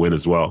 needing a win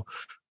as well.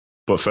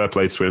 But fair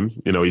play to him.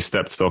 He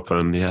stepped up,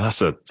 and yeah,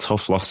 that's a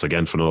tough loss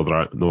again for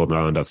Northern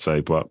Ireland, I'd say.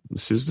 But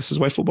this is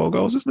where football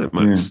goes, isn't it,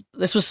 Max? Yeah.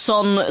 This was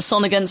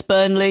Son against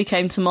Burnley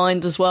came to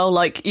mind as well.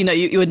 Like,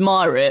 you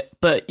admire it,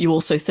 but you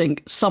also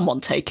think,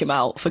 someone take him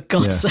out, for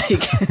God's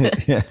sake.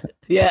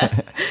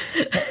 Yeah.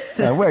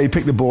 Where he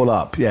picked the ball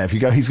up. Yeah, if you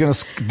go,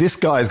 this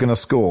guy is going to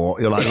score.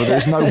 You're like, well,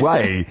 there's no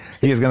way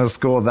he is going to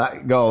score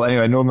that goal.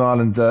 Anyway, Northern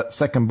Ireland,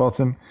 second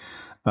bottom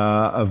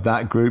of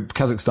that group.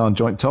 Kazakhstan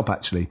joint top,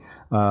 actually.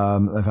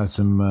 They've had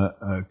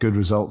some good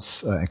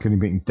results, including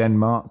beating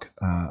Denmark,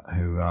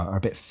 who are a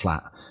bit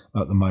flat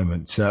at the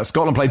moment.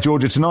 Scotland played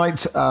Georgia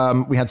tonight.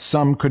 We had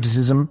some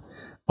criticism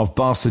of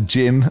Barca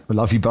Jim. I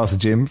love you, Barca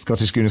Jim.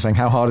 Scottish Gooner saying,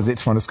 how hard is it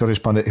to find a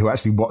Scottish pundit who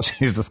actually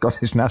watches the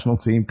Scottish national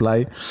team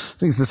play? I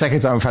think it's the second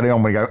time we've had it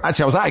on when we go,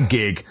 actually, I was at a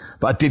gig,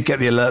 but I did get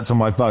the alerts on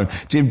my phone.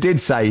 Jim did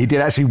say he did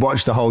actually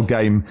watch the whole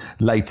game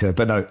later.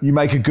 But no, you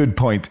make a good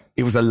point.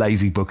 It was a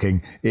lazy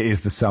booking. It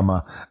is the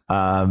summer.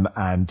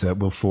 And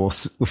we'll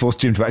force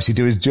Jim to actually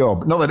do his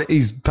job. Not that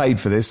he's paid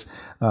for this.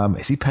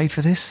 Is he paid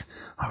for this?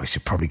 Oh, we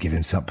should probably give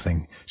him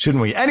something, shouldn't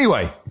we?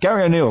 Anyway,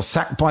 Gary O'Neill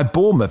sacked by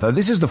Bournemouth.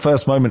 This is the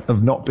first moment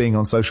of not being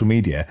on social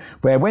media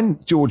where when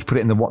George put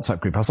it in the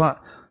WhatsApp group, I was like,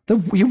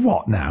 you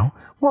what now?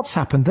 What's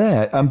happened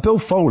there? Bill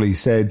Foley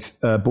said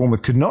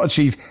Bournemouth could not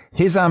achieve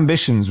his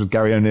ambitions with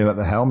Gary O'Neill at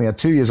the helm. He had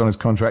 2 years on his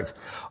contract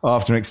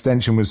after an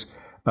extension was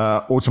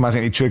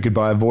automatically triggered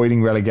by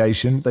avoiding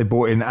relegation. They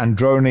brought in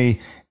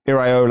Androni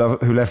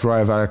Iraola, who left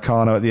Rayo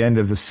Vallecano at the end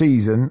of the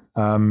season.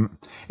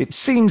 It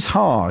seems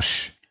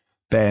harsh,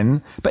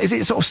 Ben, but is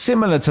it sort of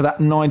similar to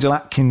that Nigel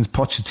Atkins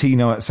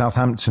Pochettino at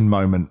Southampton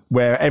moment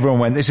where everyone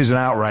went, this is an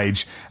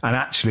outrage, and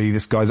actually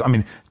this guy's, I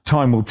mean,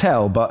 time will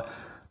tell, but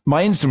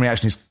my instant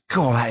reaction is,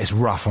 God, that is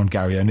rough on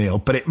Gary O'Neill,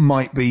 but it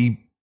might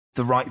be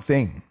the right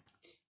thing.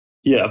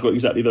 Yeah, I've got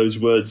exactly those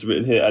words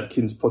written here,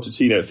 Atkins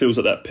Pochettino. It feels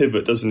like that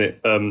pivot, doesn't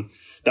it?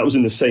 That was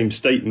in the same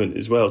statement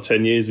as well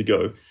 10 years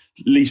ago.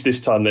 At least this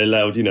time they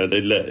allowed,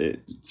 they let it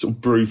sort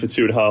of brew for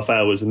 2.5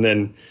 hours and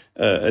then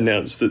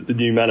announced the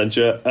new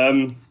manager.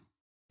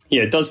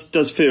 Yeah, it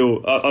does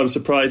feel, I'm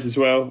surprised as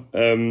well.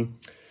 I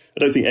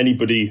don't think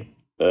anybody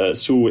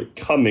saw it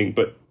coming,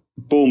 but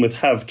Bournemouth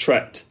have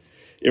tracked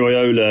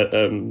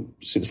Iraola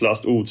since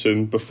last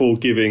autumn before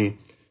giving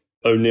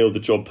O'Neill the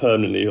job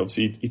permanently.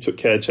 Obviously, he took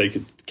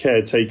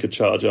caretaker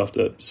charge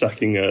after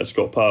sacking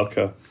Scott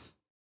Parker.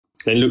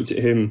 They looked at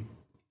him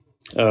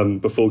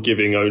before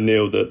giving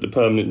O'Neill the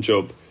permanent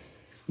job.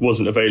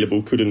 Wasn't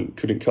available,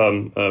 couldn't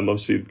come.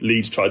 Obviously,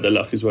 Leeds tried their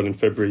luck as well in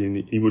February,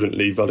 and he wouldn't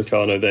leave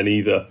Vallecano then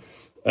either.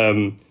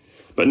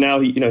 But now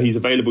he's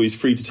available. He's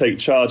free to take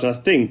charge, and I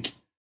think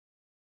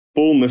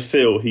Bournemouth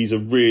feel he's a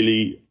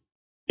really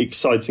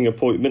exciting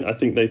appointment. I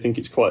think they think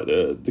it's quite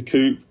the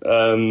coup.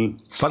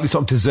 Slightly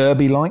sort of De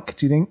Zerbi-like,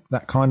 do you think?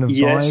 That kind of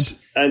yes, vibe?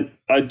 And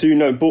I do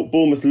know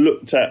Bournemouth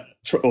looked at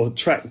or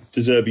tracked De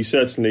Zerbi,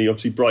 certainly.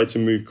 Obviously,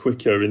 Brighton moved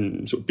quicker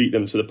and sort of beat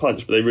them to the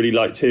punch, but they really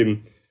liked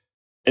him.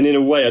 And in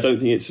a way, I don't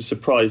think it's a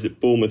surprise that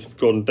Bournemouth have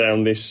gone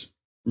down this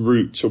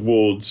route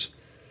towards...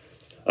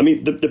 I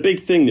mean, the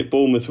big thing that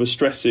Bournemouth was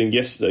stressing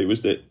yesterday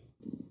was that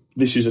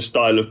this is a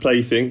style of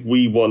play thing.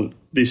 We want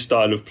this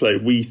style of play.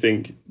 We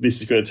think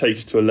this is going to take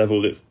us to a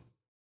level that,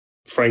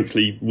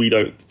 frankly, we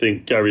don't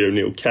think Gary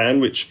O'Neill can,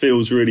 which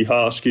feels really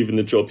harsh given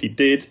the job he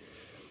did.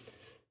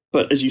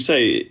 But as you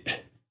say,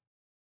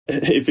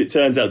 if it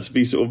turns out to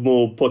be sort of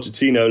more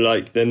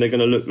Pochettino-like, then they're going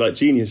to look like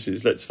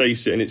geniuses, let's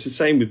face it. And it's the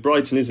same with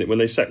Brighton, isn't it? When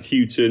they sacked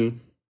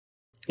Houghton,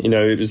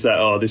 it was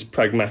that, this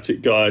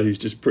pragmatic guy who's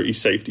just pretty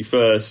safety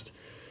first.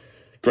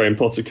 Graham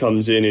Potter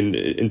comes in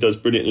and does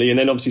brilliantly. And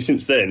then obviously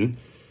since then,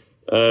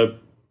 De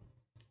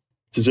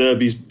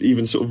Zerbi's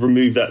even sort of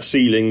removed that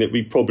ceiling that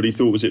we probably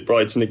thought was at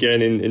Brighton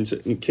again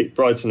and kicked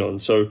Brighton on.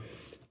 So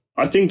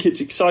I think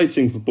it's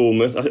exciting for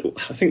Bournemouth.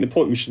 I think the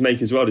point we should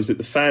make as well is that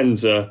the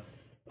fans are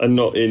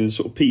not in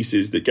sort of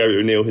pieces that Gary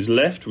O'Neill has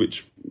left,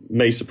 which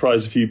may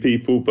surprise a few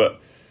people, but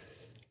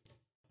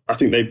I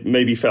think they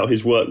maybe felt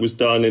his work was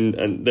done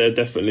and they're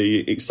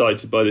definitely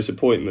excited by this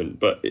appointment.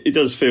 But it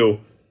does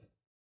feel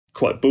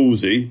quite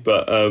ballsy,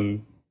 but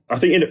I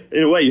think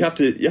in a way you have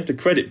to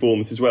credit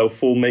Bournemouth as well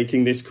for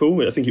making this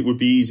call. I think it would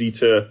be easy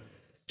to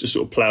just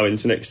sort of plough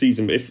into next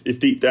season, but if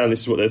deep down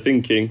this is what they're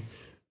thinking,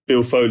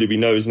 Bill Foley we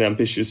know is an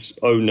ambitious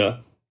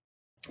owner.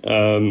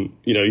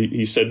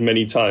 He said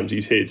many times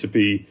he's here to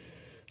be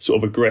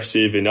sort of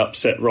aggressive and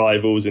upset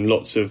rivals and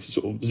lots of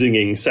sort of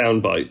zinging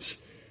sound bites,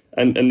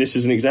 and this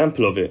is an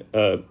example of it.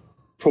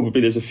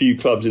 Probably there's a few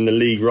clubs in the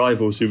league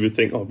rivals who would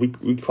think,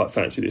 we quite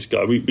fancy this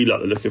guy. We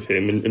like the look of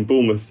him. And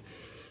Bournemouth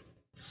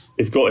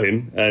have got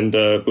him, and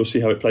we'll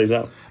see how it plays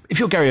out. If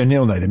you're Gary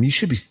O'Neill,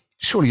 Nedum,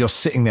 surely you're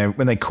sitting there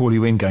when they call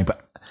you in going,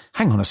 but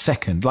hang on a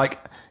second. I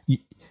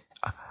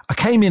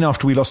came in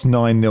after we lost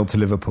 9-0 to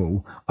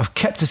Liverpool. I've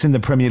kept us in the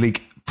Premier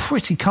League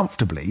pretty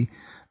comfortably.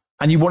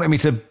 And you wanted me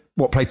to,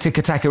 play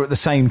tiki-taka at the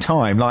same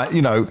time?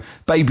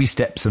 Baby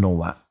steps and all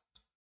that.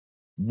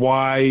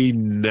 Why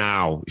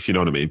now, if you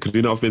know what I mean? Could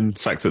we not have been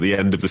sacked at the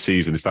end of the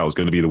season if that was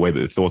going to be the way that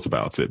they thought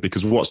about it?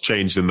 Because what's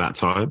changed in that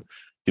time?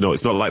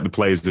 It's not like the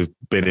players have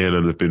been in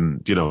and have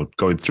been,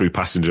 going through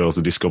passengers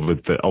and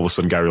discovered that all of a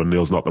sudden Gary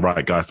O'Neill's not the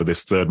right guy for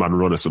this third-man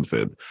run or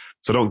something.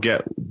 So I don't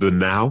get the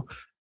now.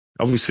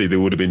 Obviously, they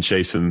would have been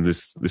chasing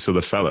this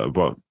other fella,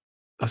 but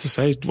as I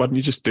say, why didn't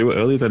you just do it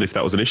earlier then if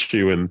that was an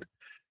issue? And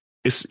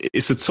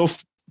it's a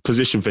tough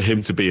position for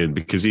him to be in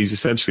because he's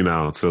essentially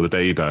now, till the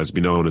day he dies,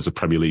 be known as a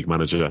Premier League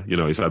manager.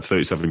 He's had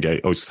 37 games,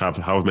 or he's had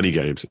however many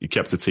games. He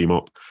kept the team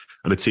up,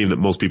 and a team that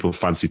most people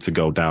fancied to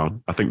go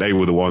down. I think they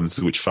were the ones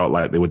which felt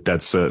like they were dead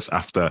certs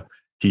after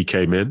he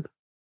came in.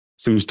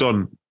 So he's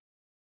done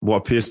what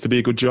appears to be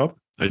a good job.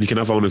 And you can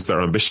have owners that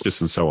are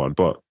ambitious and so on,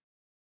 but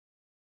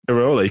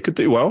Iraola, he could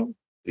do well.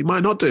 It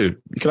might not do.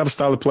 You can have a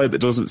style of play that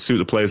doesn't suit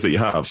the players that you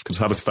have. You can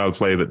have a style of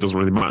play that doesn't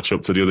really match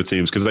up to the other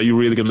teams. Because are you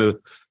really going to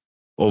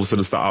all of a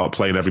sudden start out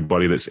playing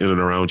everybody that's in and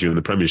around you in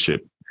the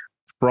Premiership?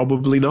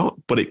 Probably not,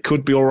 but it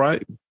could be all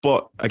right.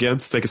 But again,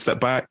 to take a step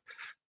back,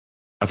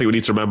 I think we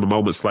need to remember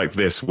moments like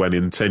this when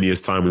in 10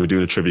 years' time we were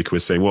doing a trivia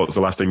quiz saying, what was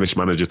the last English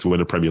manager to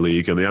win a Premier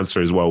League? And the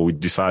answer is, well, we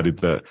decided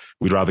that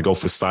we'd rather go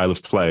for style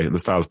of play, and the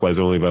style of play is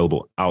only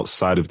available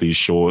outside of these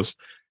shores.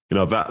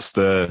 It's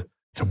a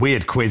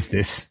weird quiz,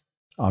 this.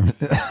 I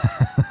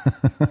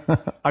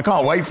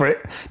can't wait for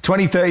it.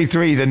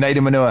 2033, the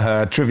Nedum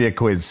Onuoha trivia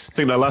quiz. I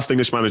think the last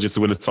English manager to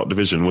win a top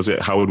division, was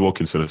it Howard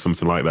Wilkinson or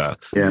something like that?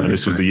 Yeah. And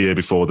this was the year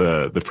before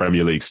the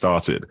Premier League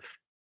started.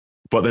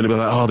 But then it'd be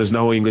like, oh, there's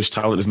no English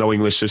talent, there's no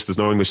English this, there's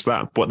no English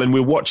that. But then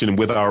we're watching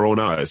with our own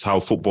eyes how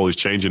football is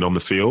changing on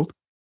the field.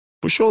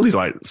 But surely,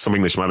 some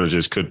English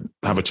managers could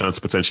have a chance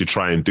to potentially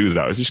try and do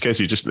that. In which case,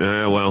 you just,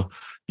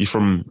 you're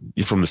from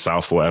the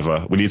south or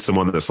whatever. We need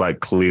someone that's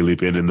clearly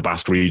been in the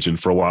Basque region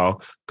for a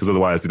while, because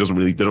otherwise they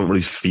don't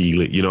really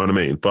feel it. You know what I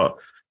mean? But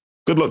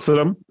good luck to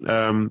them.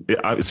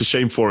 It's a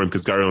shame for him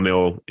because Gary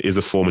O'Neill is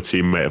a former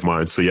teammate of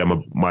mine. So yeah,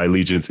 my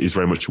allegiance is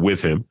very much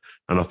with him,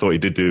 and I thought he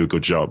did do a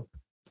good job.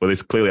 Well, they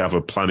clearly have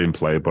a plan in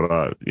play,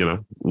 but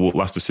we'll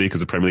have to see,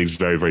 because the Premier League is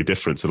very, very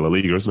different to La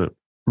Liga, isn't it?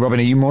 Robyn,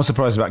 are you more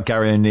surprised about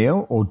Gary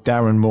O'Neill or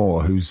Darren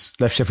Moore, who's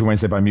left Sheffield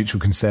Wednesday by mutual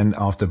consent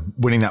after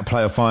winning that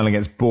playoff final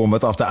against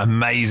Bournemouth, after that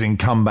amazing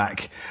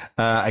comeback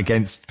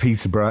against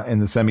Peterborough in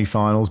the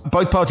semi-finals?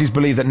 Both parties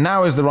believe that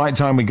now is the right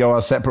time we go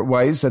our separate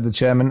ways, said the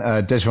chairman,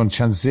 Dejvan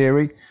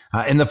Chansiri.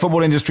 In the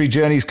football industry,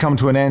 journeys come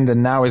to an end,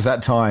 and now is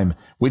that time,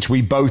 which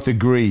we both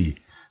agree.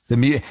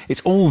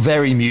 It's all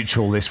very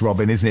mutual, this,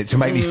 Robyn, isn't it? To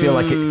make me feel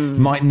like it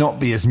might not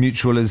be as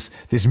mutual as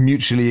this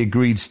mutually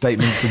agreed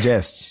statement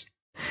suggests.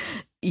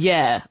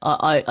 Yeah,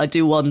 I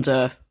do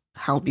wonder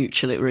how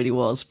mutual it really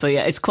was. But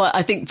yeah, it's quite,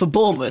 I think for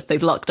Bournemouth,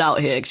 they've lucked out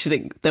here,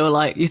 because they were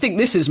like, you think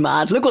this is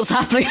mad? Look what's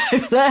happening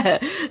over there,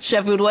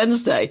 Sheffield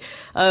Wednesday.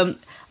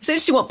 It's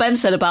interesting what Ben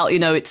said about,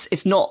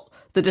 it's not,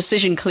 the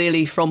decision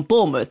clearly from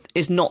Bournemouth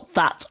is not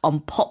that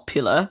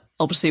unpopular.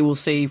 Obviously, we'll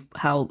see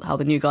how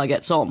the new guy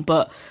gets on.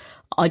 But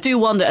I do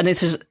wonder, and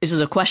this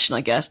is a question,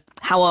 I guess,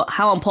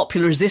 how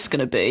unpopular is this going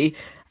to be?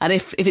 And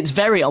if it's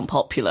very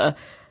unpopular,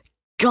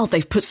 God,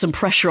 they've put some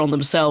pressure on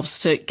themselves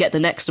to get the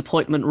next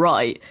appointment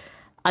right.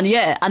 And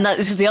yeah,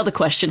 this is the other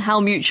question, how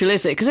mutual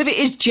is it? Because if it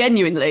is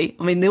genuinely,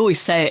 they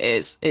always say it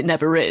is, it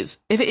never is.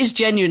 If it is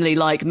genuinely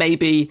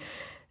maybe,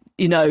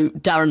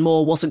 Darren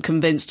Moore wasn't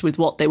convinced with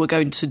what they were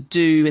going to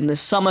do in the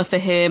summer for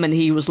him, and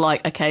he was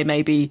like, okay,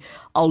 maybe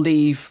I'll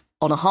leave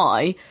on a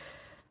high,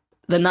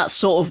 then that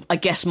sort of, I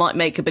guess, might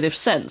make a bit of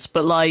sense.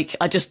 But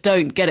I just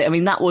don't get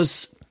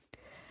it.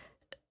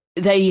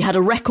 They had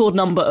a record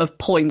number of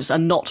points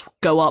and not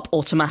go up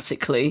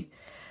automatically.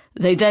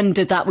 They then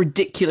did that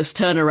ridiculous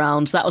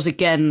turnaround. That was,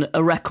 again,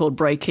 a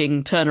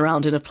record-breaking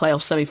turnaround in a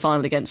playoff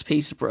semi-final against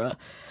Peterborough.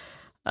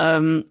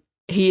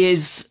 He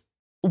is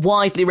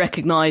widely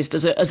recognised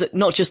as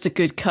not just a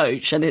good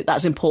coach, and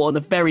that's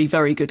important, a very,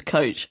 very good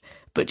coach,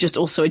 but just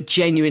also a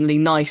genuinely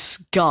nice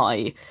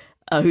guy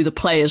who the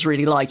players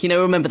really like.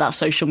 Remember that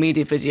social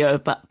media video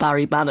of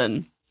Barry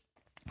Bannon?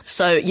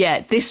 So,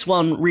 yeah, this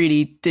one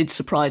really did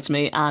surprise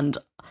me, and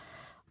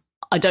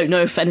I don't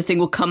know if anything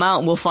will come out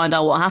and we'll find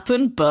out what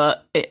happened,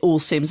 but it all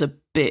seems a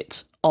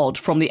bit odd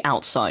from the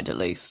outside, at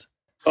least.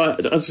 I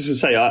was just going to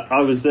say,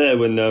 I was there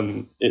when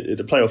at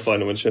the playoff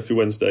final when Sheffield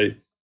Wednesday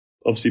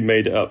obviously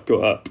made it up,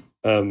 got up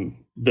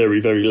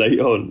very, very late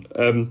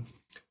on.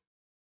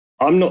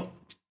 I'm not,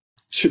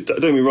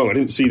 don't get me wrong, I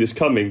didn't see this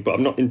coming, but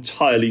I'm not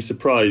entirely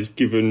surprised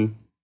given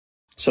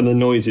some of the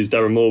noises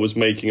Darren Moore was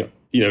making,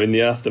 in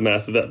the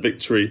aftermath of that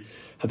victory.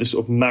 Had this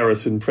sort of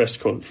marathon press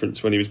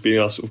conference when he was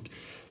being asked sort of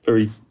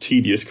very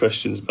tedious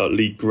questions about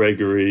Lee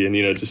Gregory and,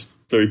 just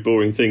very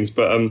boring things.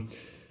 But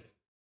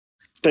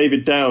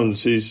David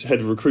Downs, his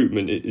head of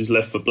recruitment, is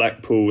left for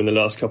Blackpool in the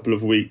last couple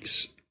of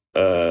weeks.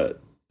 Darren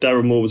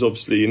Moore was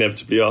obviously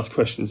inevitably asked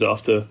questions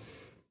after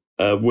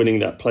winning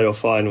that playoff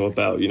final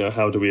about,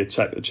 how do we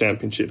attack the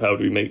Championship? How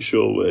do we make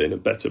sure we're in a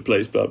better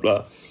place, blah,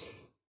 blah.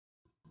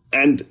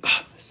 And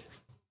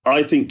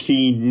I think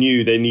he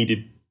knew they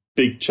needed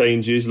big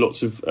changes,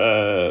 lots of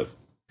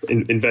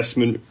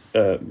investment,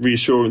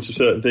 reassurance of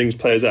certain things,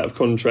 players out of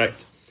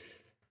contract.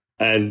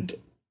 And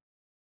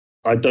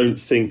I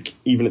don't think,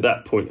 even at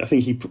that point, I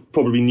think he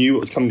probably knew what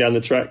was coming down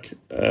the track.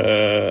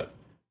 I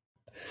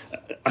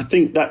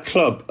think that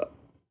club,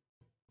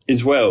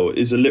 as well,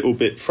 is a little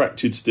bit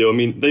fractured still.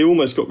 They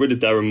almost got rid of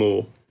Darren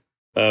Moore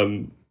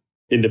in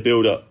the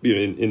build-up,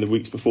 in the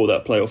weeks before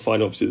that playoff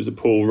final. Obviously, it was a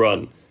poor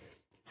run.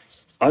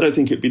 I don't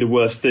think it'd be the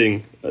worst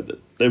thing.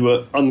 They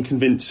were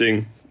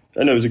unconvincing.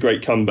 I know it was a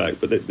great comeback,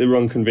 but they were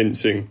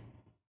unconvincing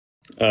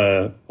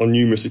on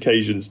numerous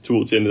occasions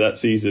towards the end of that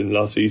season,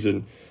 last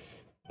season.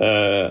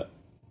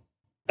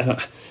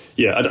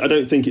 I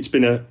don't think it's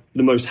been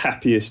the most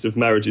happiest of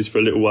marriages for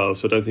a little while,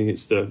 so I don't think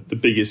it's the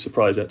biggest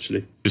surprise,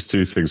 actually. Just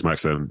two things,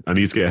 Max, then. I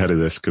need to get ahead of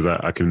this because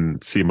I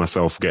can see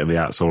myself getting the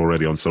ats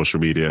already on social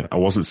media. I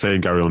wasn't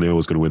saying Gary O'Neill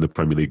was going to win the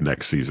Premier League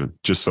next season,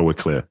 just so we're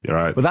clear. All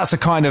right. But that's a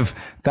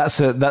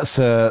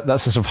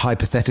sort of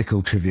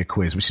hypothetical trivia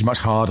quiz, which is much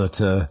harder,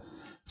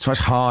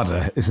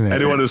 isn't it?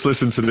 Anyone that's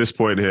listened to this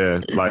point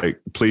here,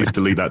 please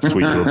delete that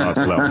tweet you're about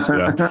to left.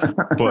 Yeah.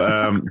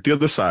 But the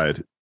other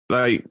side,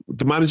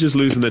 the managers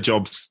losing their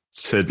jobs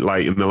to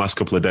in the last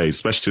couple of days,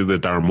 especially the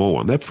Darren Moore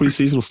one, their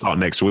pre-season will start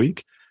next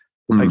week.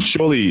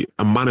 Surely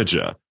a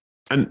manager,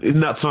 and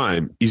in that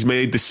time, he's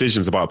made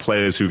decisions about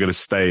players who are going to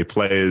stay,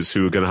 players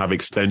who are going to have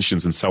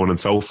extensions and so on and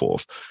so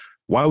forth.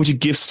 Why would you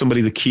give somebody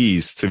the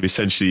keys to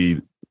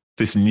essentially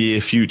this near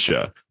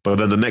future, but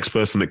then the next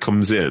person that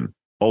comes in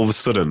all of a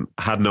sudden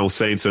had no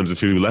say in terms of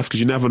who left? Because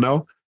you never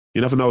know.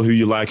 You never know who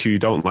you like, who you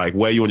don't like,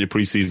 where you want your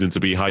pre-season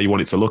to be, how you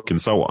want it to look, and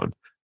so on.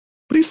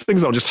 But these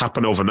things don't just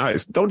happen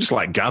overnight. Don't just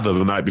gather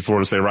the night before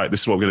and say, right,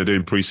 this is what we're going to do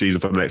in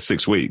pre-season for the next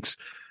 6 weeks.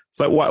 It's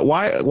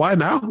why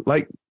now?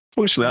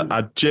 Fortunately,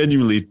 I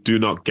genuinely do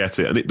not get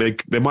it.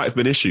 And there might have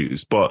been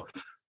issues, but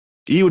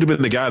he would have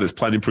been the guy that's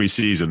planning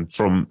pre-season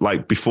from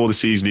before the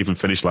season even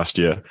finished last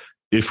year.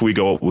 If we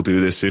go up, we'll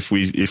do this. If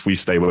we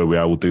stay where we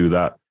are, we'll do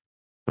that.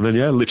 And then,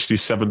 literally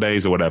 7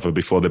 days or whatever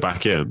before they're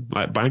back in,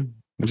 bang,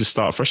 we'll just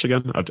start fresh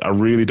again. I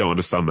really don't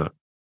understand that.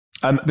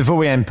 Before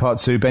we end part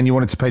two, Ben, you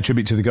wanted to pay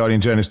tribute to the Guardian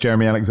journalist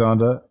Jeremy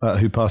Alexander,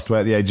 who passed away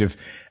at the age of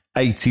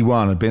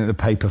 81, had been at the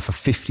paper for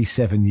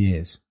 57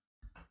 years.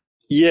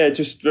 Yeah,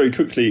 just very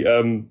quickly,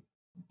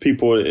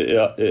 people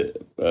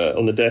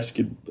on the desk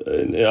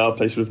in our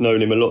place would have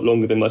known him a lot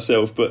longer than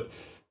myself, but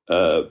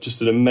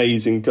just an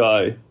amazing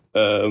guy,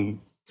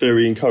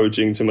 very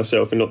encouraging to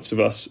myself and lots of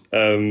us.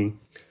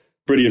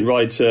 Brilliant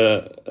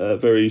writer,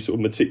 very sort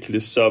of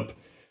meticulous sub.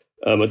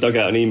 I dug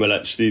out an email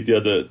actually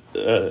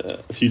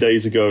a few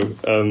days ago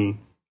that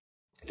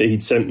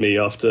he'd sent me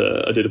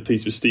after I did a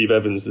piece with Steve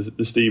Evans,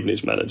 the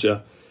Stevenage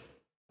manager,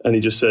 and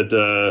he just said,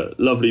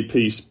 "Lovely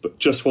piece, but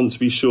just want to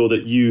be sure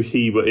that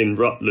he were in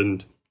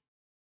Rutland,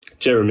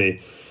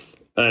 Jeremy."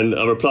 And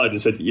I replied and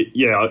said,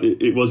 "Yeah,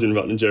 it was in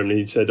Rutland, Jeremy."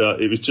 He said,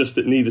 "It was just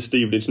that neither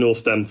Stevenage nor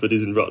Stamford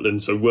is in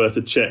Rutland, so worth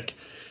a check."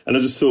 And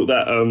I just thought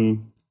that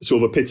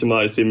sort of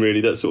epitomised him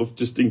really. That sort of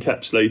just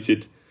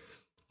encapsulated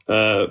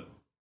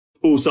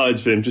all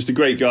sides for him. Just a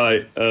great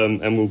guy,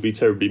 and will be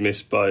terribly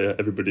missed by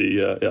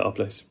everybody at our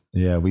place.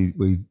 Yeah,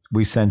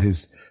 we send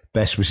his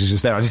best wishes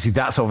just there. I just see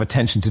that sort of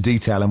attention to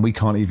detail, and we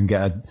can't even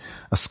get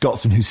a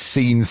Scotsman who's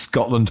seen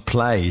Scotland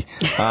play.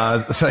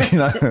 So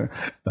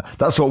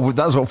that's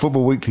what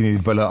Football Weekly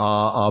need. But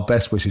our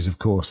best wishes, of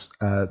course,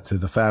 to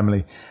the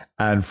family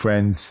and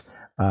friends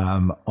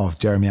of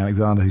Jeremy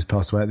Alexander, who's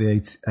passed away at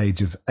the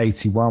age of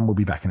 81. We'll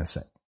be back in a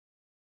sec.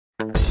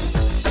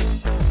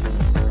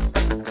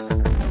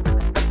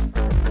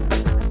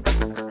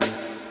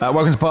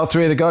 Welcome to part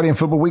 3 of the Guardian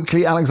Football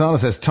Weekly. Alexander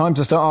says, time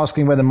to start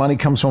asking where the money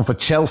comes from for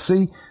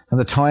Chelsea and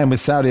the tie-in with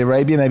Saudi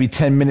Arabia. Maybe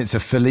 10 minutes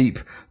of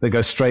Philippe that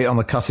goes straight on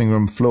the cutting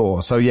room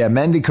floor. So yeah,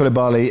 Mendy,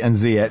 Koulibaly and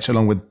Ziyech,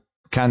 along with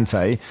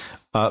Kante,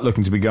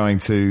 looking to be going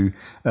to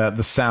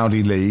the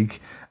Saudi League.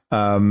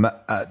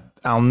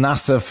 Al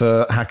Nasser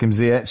for Hakim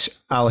Ziyech,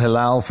 Al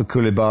Hilal for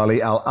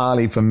Koulibaly, Al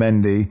Ali for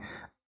Mendy,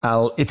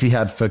 Al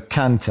Ittihad for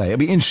Kante. It'll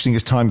be interesting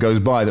as time goes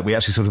by that we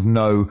actually sort of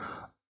know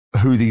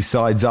who these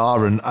sides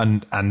are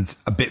and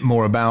a bit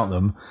more about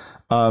them.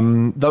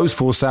 Those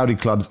 4 Saudi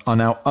clubs are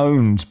now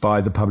owned by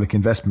the Public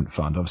Investment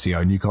Fund, obviously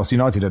own Newcastle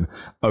United and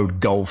own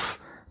Golf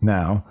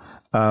now.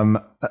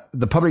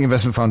 The Public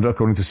Investment Fund,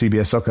 according to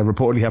CBS Soccer,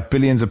 reportedly have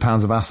billions of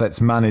pounds of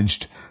assets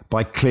managed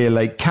by Clear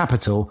Lake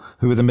Capital,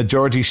 who are the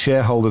majority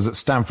shareholders at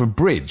Stamford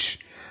Bridge.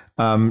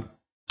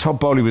 Todd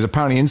Boehly was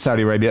apparently in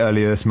Saudi Arabia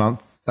earlier this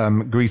month,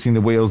 greasing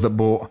the wheels that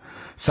brought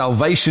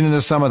salvation in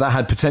a summer that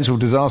had potential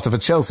disaster for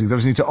Chelsea. They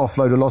just need to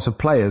offload a lot of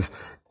players.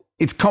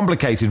 It's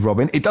complicated,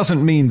 Robyn. It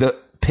doesn't mean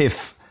that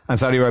PIF and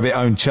Saudi Arabia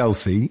own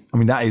Chelsea. I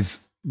mean, that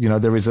is,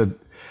 there is a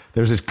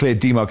clear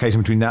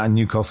demarcation between that and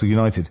Newcastle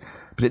United.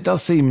 But it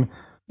does seem,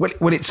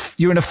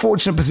 you're in a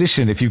fortunate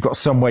position if you've got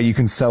somewhere you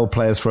can sell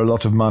players for a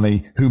lot of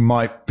money who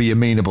might be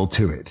amenable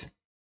to it.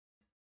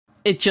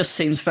 It just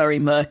seems very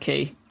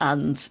murky.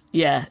 And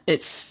yeah,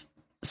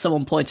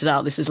 someone pointed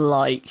out, this is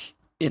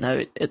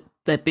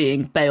they're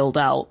being bailed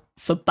out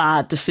for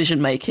bad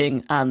decision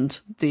making and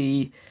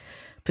the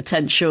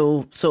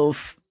potential sort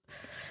of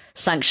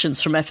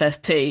sanctions from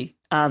FFP,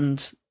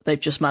 and they've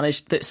just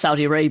managed that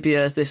Saudi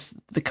Arabia,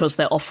 because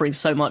they're offering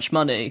so much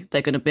money,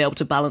 they're going to be able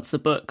to balance the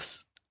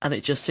books. And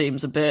it just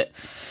seems a bit,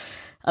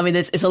 I mean,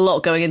 there's a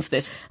lot going into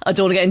this. I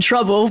don't want to get in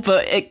trouble,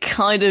 but it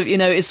kind of,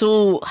 it's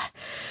all,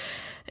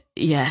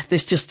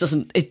 this just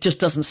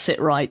doesn't sit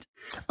right.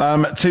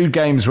 2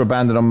 games were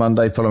abandoned on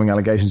Monday following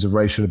allegations of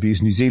racial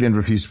abuse. New Zealand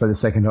refused to play the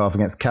second half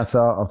against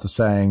Qatar after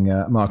saying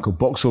Michael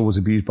Boxall was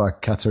abused by a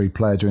Qatari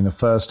player during the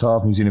first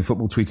half. New Zealand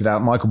Football tweeted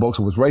out, Michael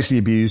Boxall was racially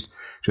abused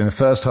during the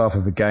first half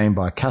of the game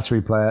by a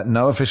Qatari player.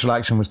 No official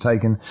action was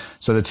taken,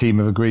 so the team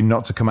have agreed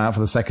not to come out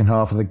for the second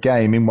half of the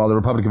game. Meanwhile, the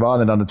Republic of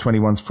Ireland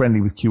under-21s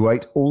friendly with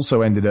Kuwait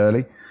also ended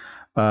early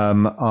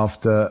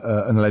after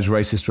an alleged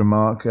racist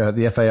remark.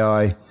 The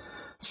FAI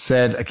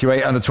said a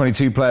Kuwait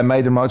under-22 player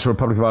made the remark to a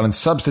Republic of Ireland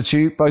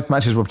substitute. Both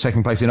matches were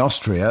taking place in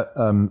Austria,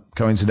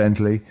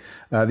 coincidentally.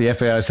 The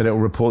FAI said it will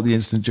report the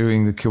incident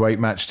during the Kuwait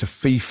match to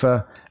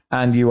FIFA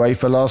and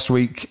UEFA. Last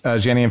week,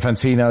 Gianni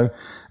Infantino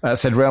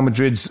said Real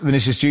Madrid's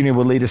Vinicius Jr.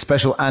 will lead a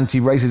special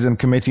anti-racism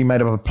committee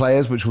made up of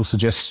players, which will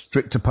suggest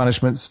stricter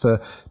punishments for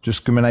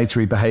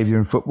discriminatory behaviour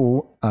in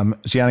football.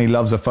 Gianni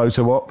loves a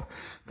photo op,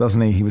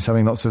 doesn't he? He was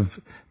having lots of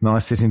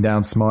nice sitting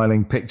down,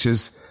 smiling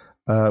pictures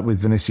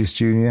with Vinicius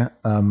Jr.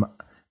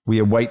 We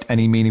await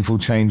any meaningful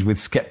change with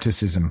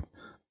skepticism,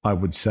 I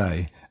would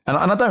say. And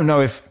I don't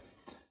know if,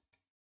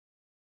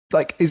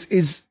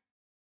 is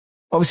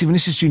obviously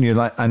Vinicius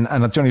Jr.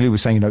 and Johnny Lew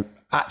was saying,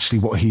 actually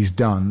what he's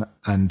done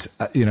and,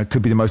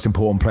 could be the most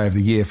important player of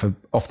the year for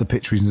off the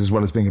pitch reasons as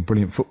well as being a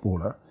brilliant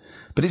footballer.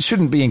 But it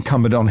shouldn't be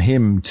incumbent on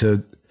him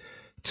to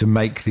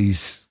make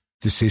these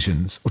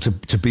decisions or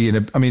to be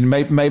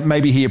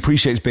maybe he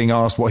appreciates being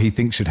asked what he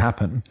thinks should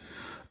happen.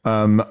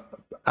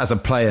 As a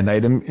player,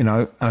 Nedum,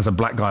 and as a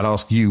black guy, I'd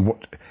ask you,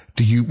 what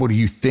do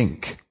you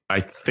think? I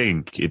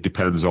think it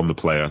depends on the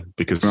player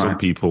because some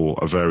people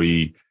are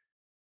very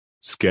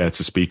scared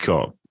to speak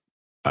up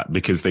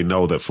because they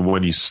know that from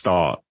when you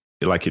start,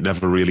 it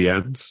never really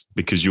ends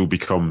because you'll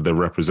become the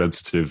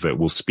representative that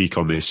will speak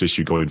on this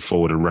issue going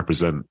forward and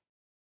represent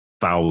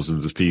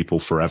thousands of people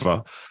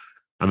forever.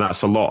 And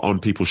that's a lot on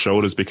people's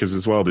shoulders because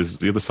as well, there's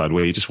the other side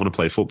where you just want to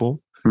play football.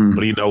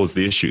 But he knows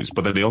the issues.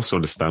 But then he also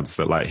understands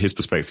that his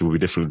perspective will be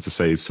different to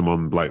say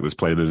someone that's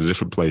playing in a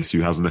different place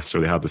who hasn't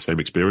necessarily had the same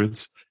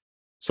experience.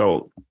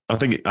 So I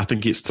think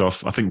it's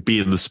tough. I think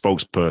being the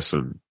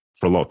spokesperson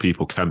for a lot of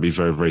people can be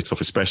very, very tough,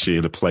 especially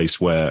in a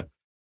place where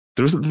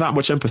there isn't that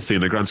much empathy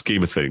in the grand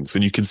scheme of things.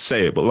 And you can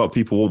say it, but a lot of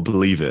people won't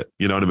believe it.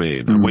 You know what I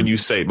mean? And when you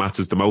say it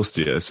matters the most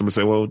to you, someone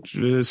say, well,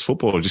 it's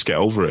football, just get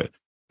over it.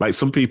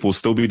 Some people will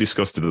still be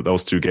disgusted that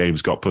those 2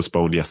 games got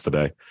postponed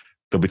yesterday.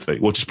 They'll be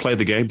thinking, well, just play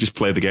the game.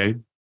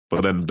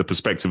 But then the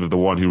perspective of the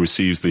one who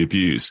receives the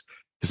abuse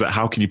is that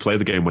how can you play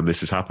the game when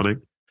this is happening?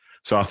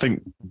 So I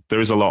think there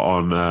is a lot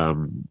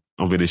on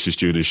Vinicius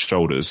Jr.'s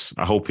shoulders.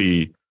 I hope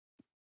he's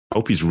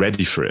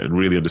ready for it and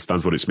really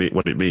understands what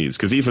it means.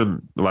 Because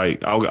even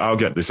I'll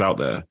get this out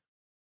there.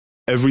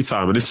 Every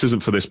time, and this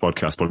isn't for this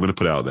podcast, but I'm going to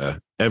put it out there.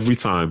 Every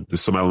time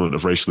there's some element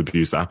of racial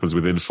abuse that happens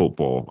within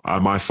football,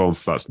 my phone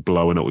starts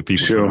blowing up with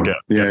people trying to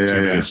get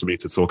 2 minutes for me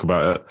to talk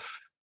about it.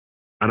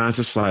 And I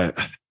just I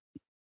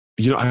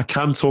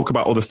can talk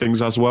about other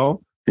things as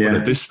well. Yeah. But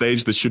at this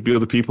stage, there should be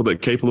other people that are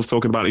capable of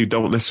talking about it who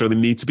don't necessarily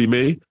need to be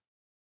me.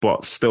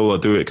 But still, I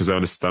do it because I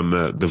understand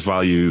the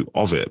value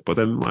of it. But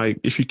then,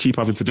 if you keep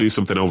having to do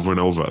something over and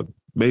over,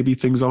 maybe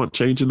things aren't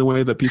changing the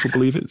way that people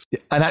believe it.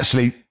 And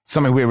actually,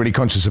 something we're really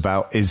conscious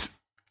about is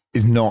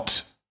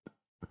not,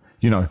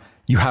 you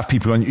have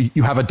people on,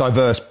 you have a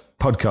diverse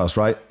podcast,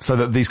 right? So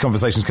that these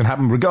conversations can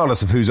happen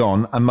regardless of who's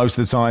on. And most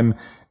of the time,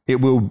 it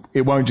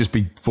won't just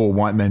be 4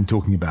 white men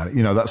talking about it.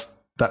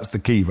 That's the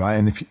key, right?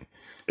 And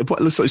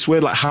it's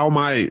weird. How am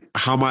I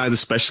the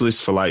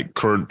specialist for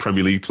current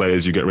Premier League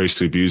players who get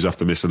racially abused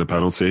after missing a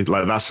penalty?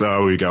 That's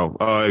how we go.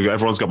 Oh,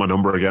 everyone's got my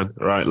number again.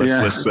 Right.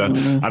 Let's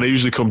and I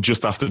usually come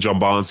just after John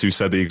Barnes, who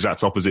said the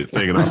exact opposite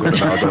thing. And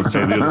I'll go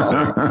say the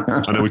other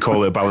thing. And then we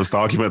call it a balanced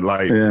argument.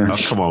 Oh,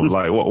 come on.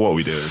 What are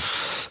we doing?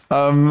 Let's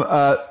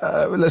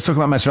talk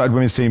about Manchester United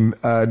women's team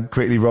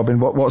quickly, Robyn.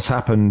 What's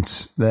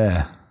happened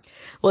there?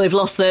 Well, they've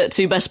lost their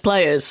 2 best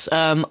players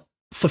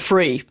for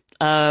free.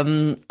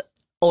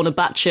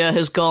 Onuoha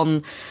has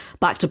gone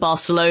back to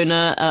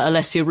Barcelona.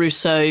 Alessia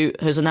Russo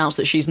has announced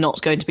that she's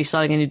not going to be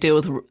signing any deal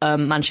with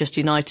Manchester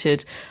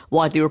United.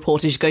 Widely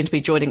reported she's going to be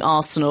joining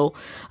Arsenal.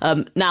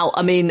 Now,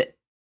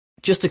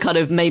 just to kind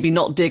of maybe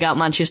not dig out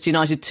Manchester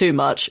United too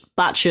much,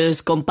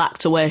 Batcher's gone back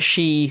to where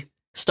she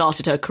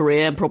started her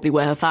career and probably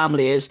where her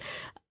family is.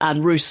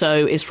 And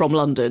Russo is from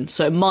London.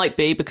 So it might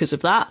be because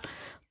of that.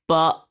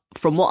 But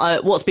from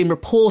what's been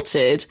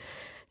reported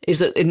is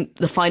that in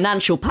the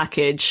financial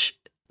package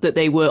that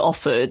they were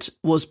offered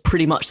was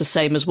pretty much the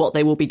same as what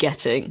they will be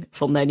getting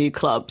from their new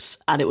clubs.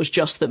 And it was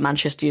just that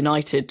Manchester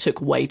United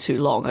took way too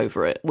long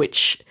over it,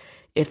 which,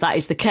 if that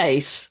is the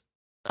case,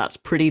 that's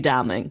pretty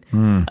damning.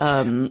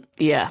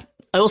 Yeah.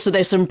 Also,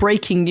 there's some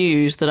breaking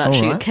news that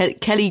actually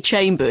Kelly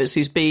Chambers,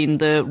 who's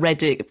been at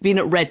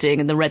Reading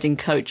and the Reading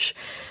coach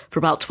for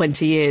about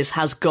 20 years,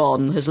 has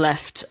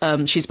left.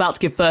 She's about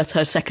to give birth to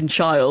her 2nd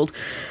child.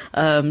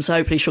 So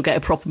hopefully she'll get a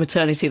proper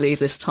maternity leave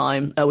this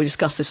time. We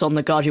discussed this on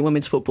the Guardian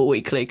Women's Football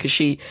Weekly because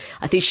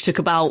I think she took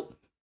about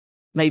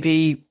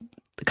maybe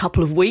a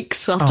couple of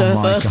weeks after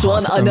her first God.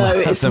 one. I know,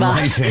 it's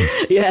mad.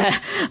 Yeah.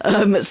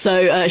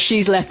 So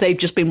she's left. They've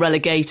just been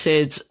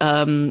relegated.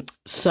 And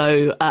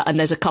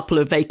there's a couple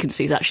of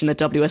vacancies actually in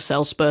the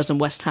WSL. Spurs and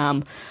West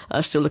Ham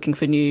are still looking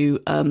for new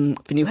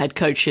head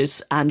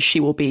coaches, and she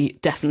will be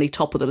definitely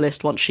top of the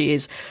list once she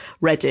is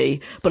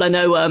ready. But I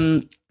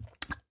know,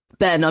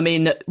 Ben, I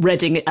mean,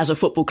 Reading as a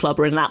football club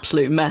are in an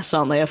absolute mess,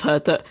 aren't they? I've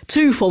heard that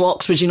 2 former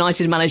Oxford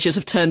United managers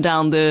have turned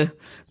down the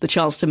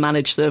chance to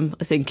manage them.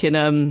 I think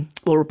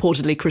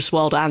reportedly Chris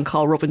Wilder and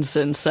Carl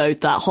Robinson. So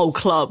that whole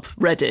club,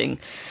 Reading,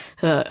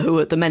 who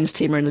are the men's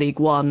team are in League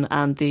One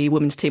and the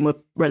women's team were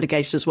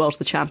relegated as well to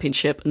the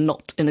Championship, and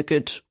not in a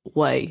good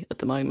way at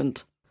the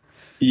moment.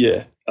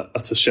 Yeah,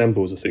 that's a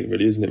shambles, I think,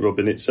 really, isn't it,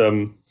 Robyn? It's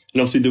and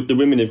obviously the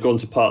women have gone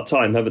to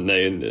part-time, haven't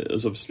they? And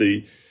it's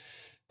obviously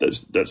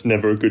that's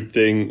never a good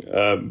thing.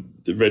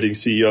 The Reading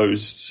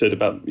CEOs said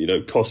about,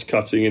 cost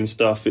cutting and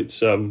stuff.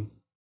 It's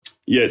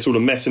it's all a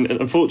mess. And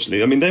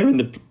unfortunately, I mean, they were in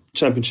the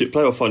Championship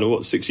playoff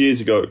final, 6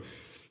 years ago?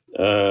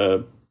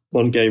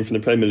 1 game from the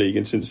Premier League,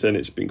 and since then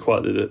it's been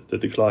quite the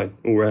decline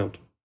all round.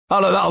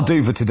 Oh, look, that'll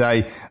do for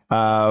today.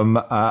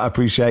 I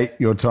appreciate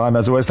your time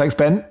as always. Thanks,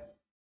 Ben.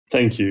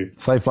 Thank you.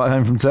 Safe flight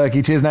home from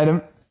Turkey. Cheers,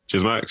 Nedum.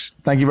 Cheers, Max.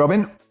 Thank you,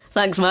 Robyn.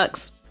 Thanks,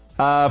 Max.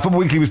 Football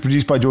Weekly was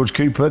produced by George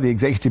Cooper. The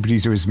executive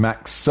producer is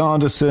Max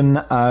Sanderson.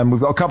 We've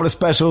got a couple of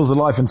specials, The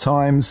Life and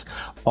Times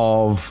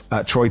of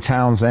Troy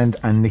Townsend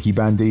and Nicky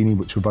Bandini,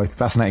 which were both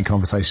fascinating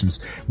conversations.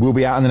 We'll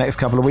be out in the next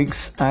couple of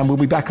weeks, and we'll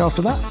be back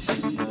after that.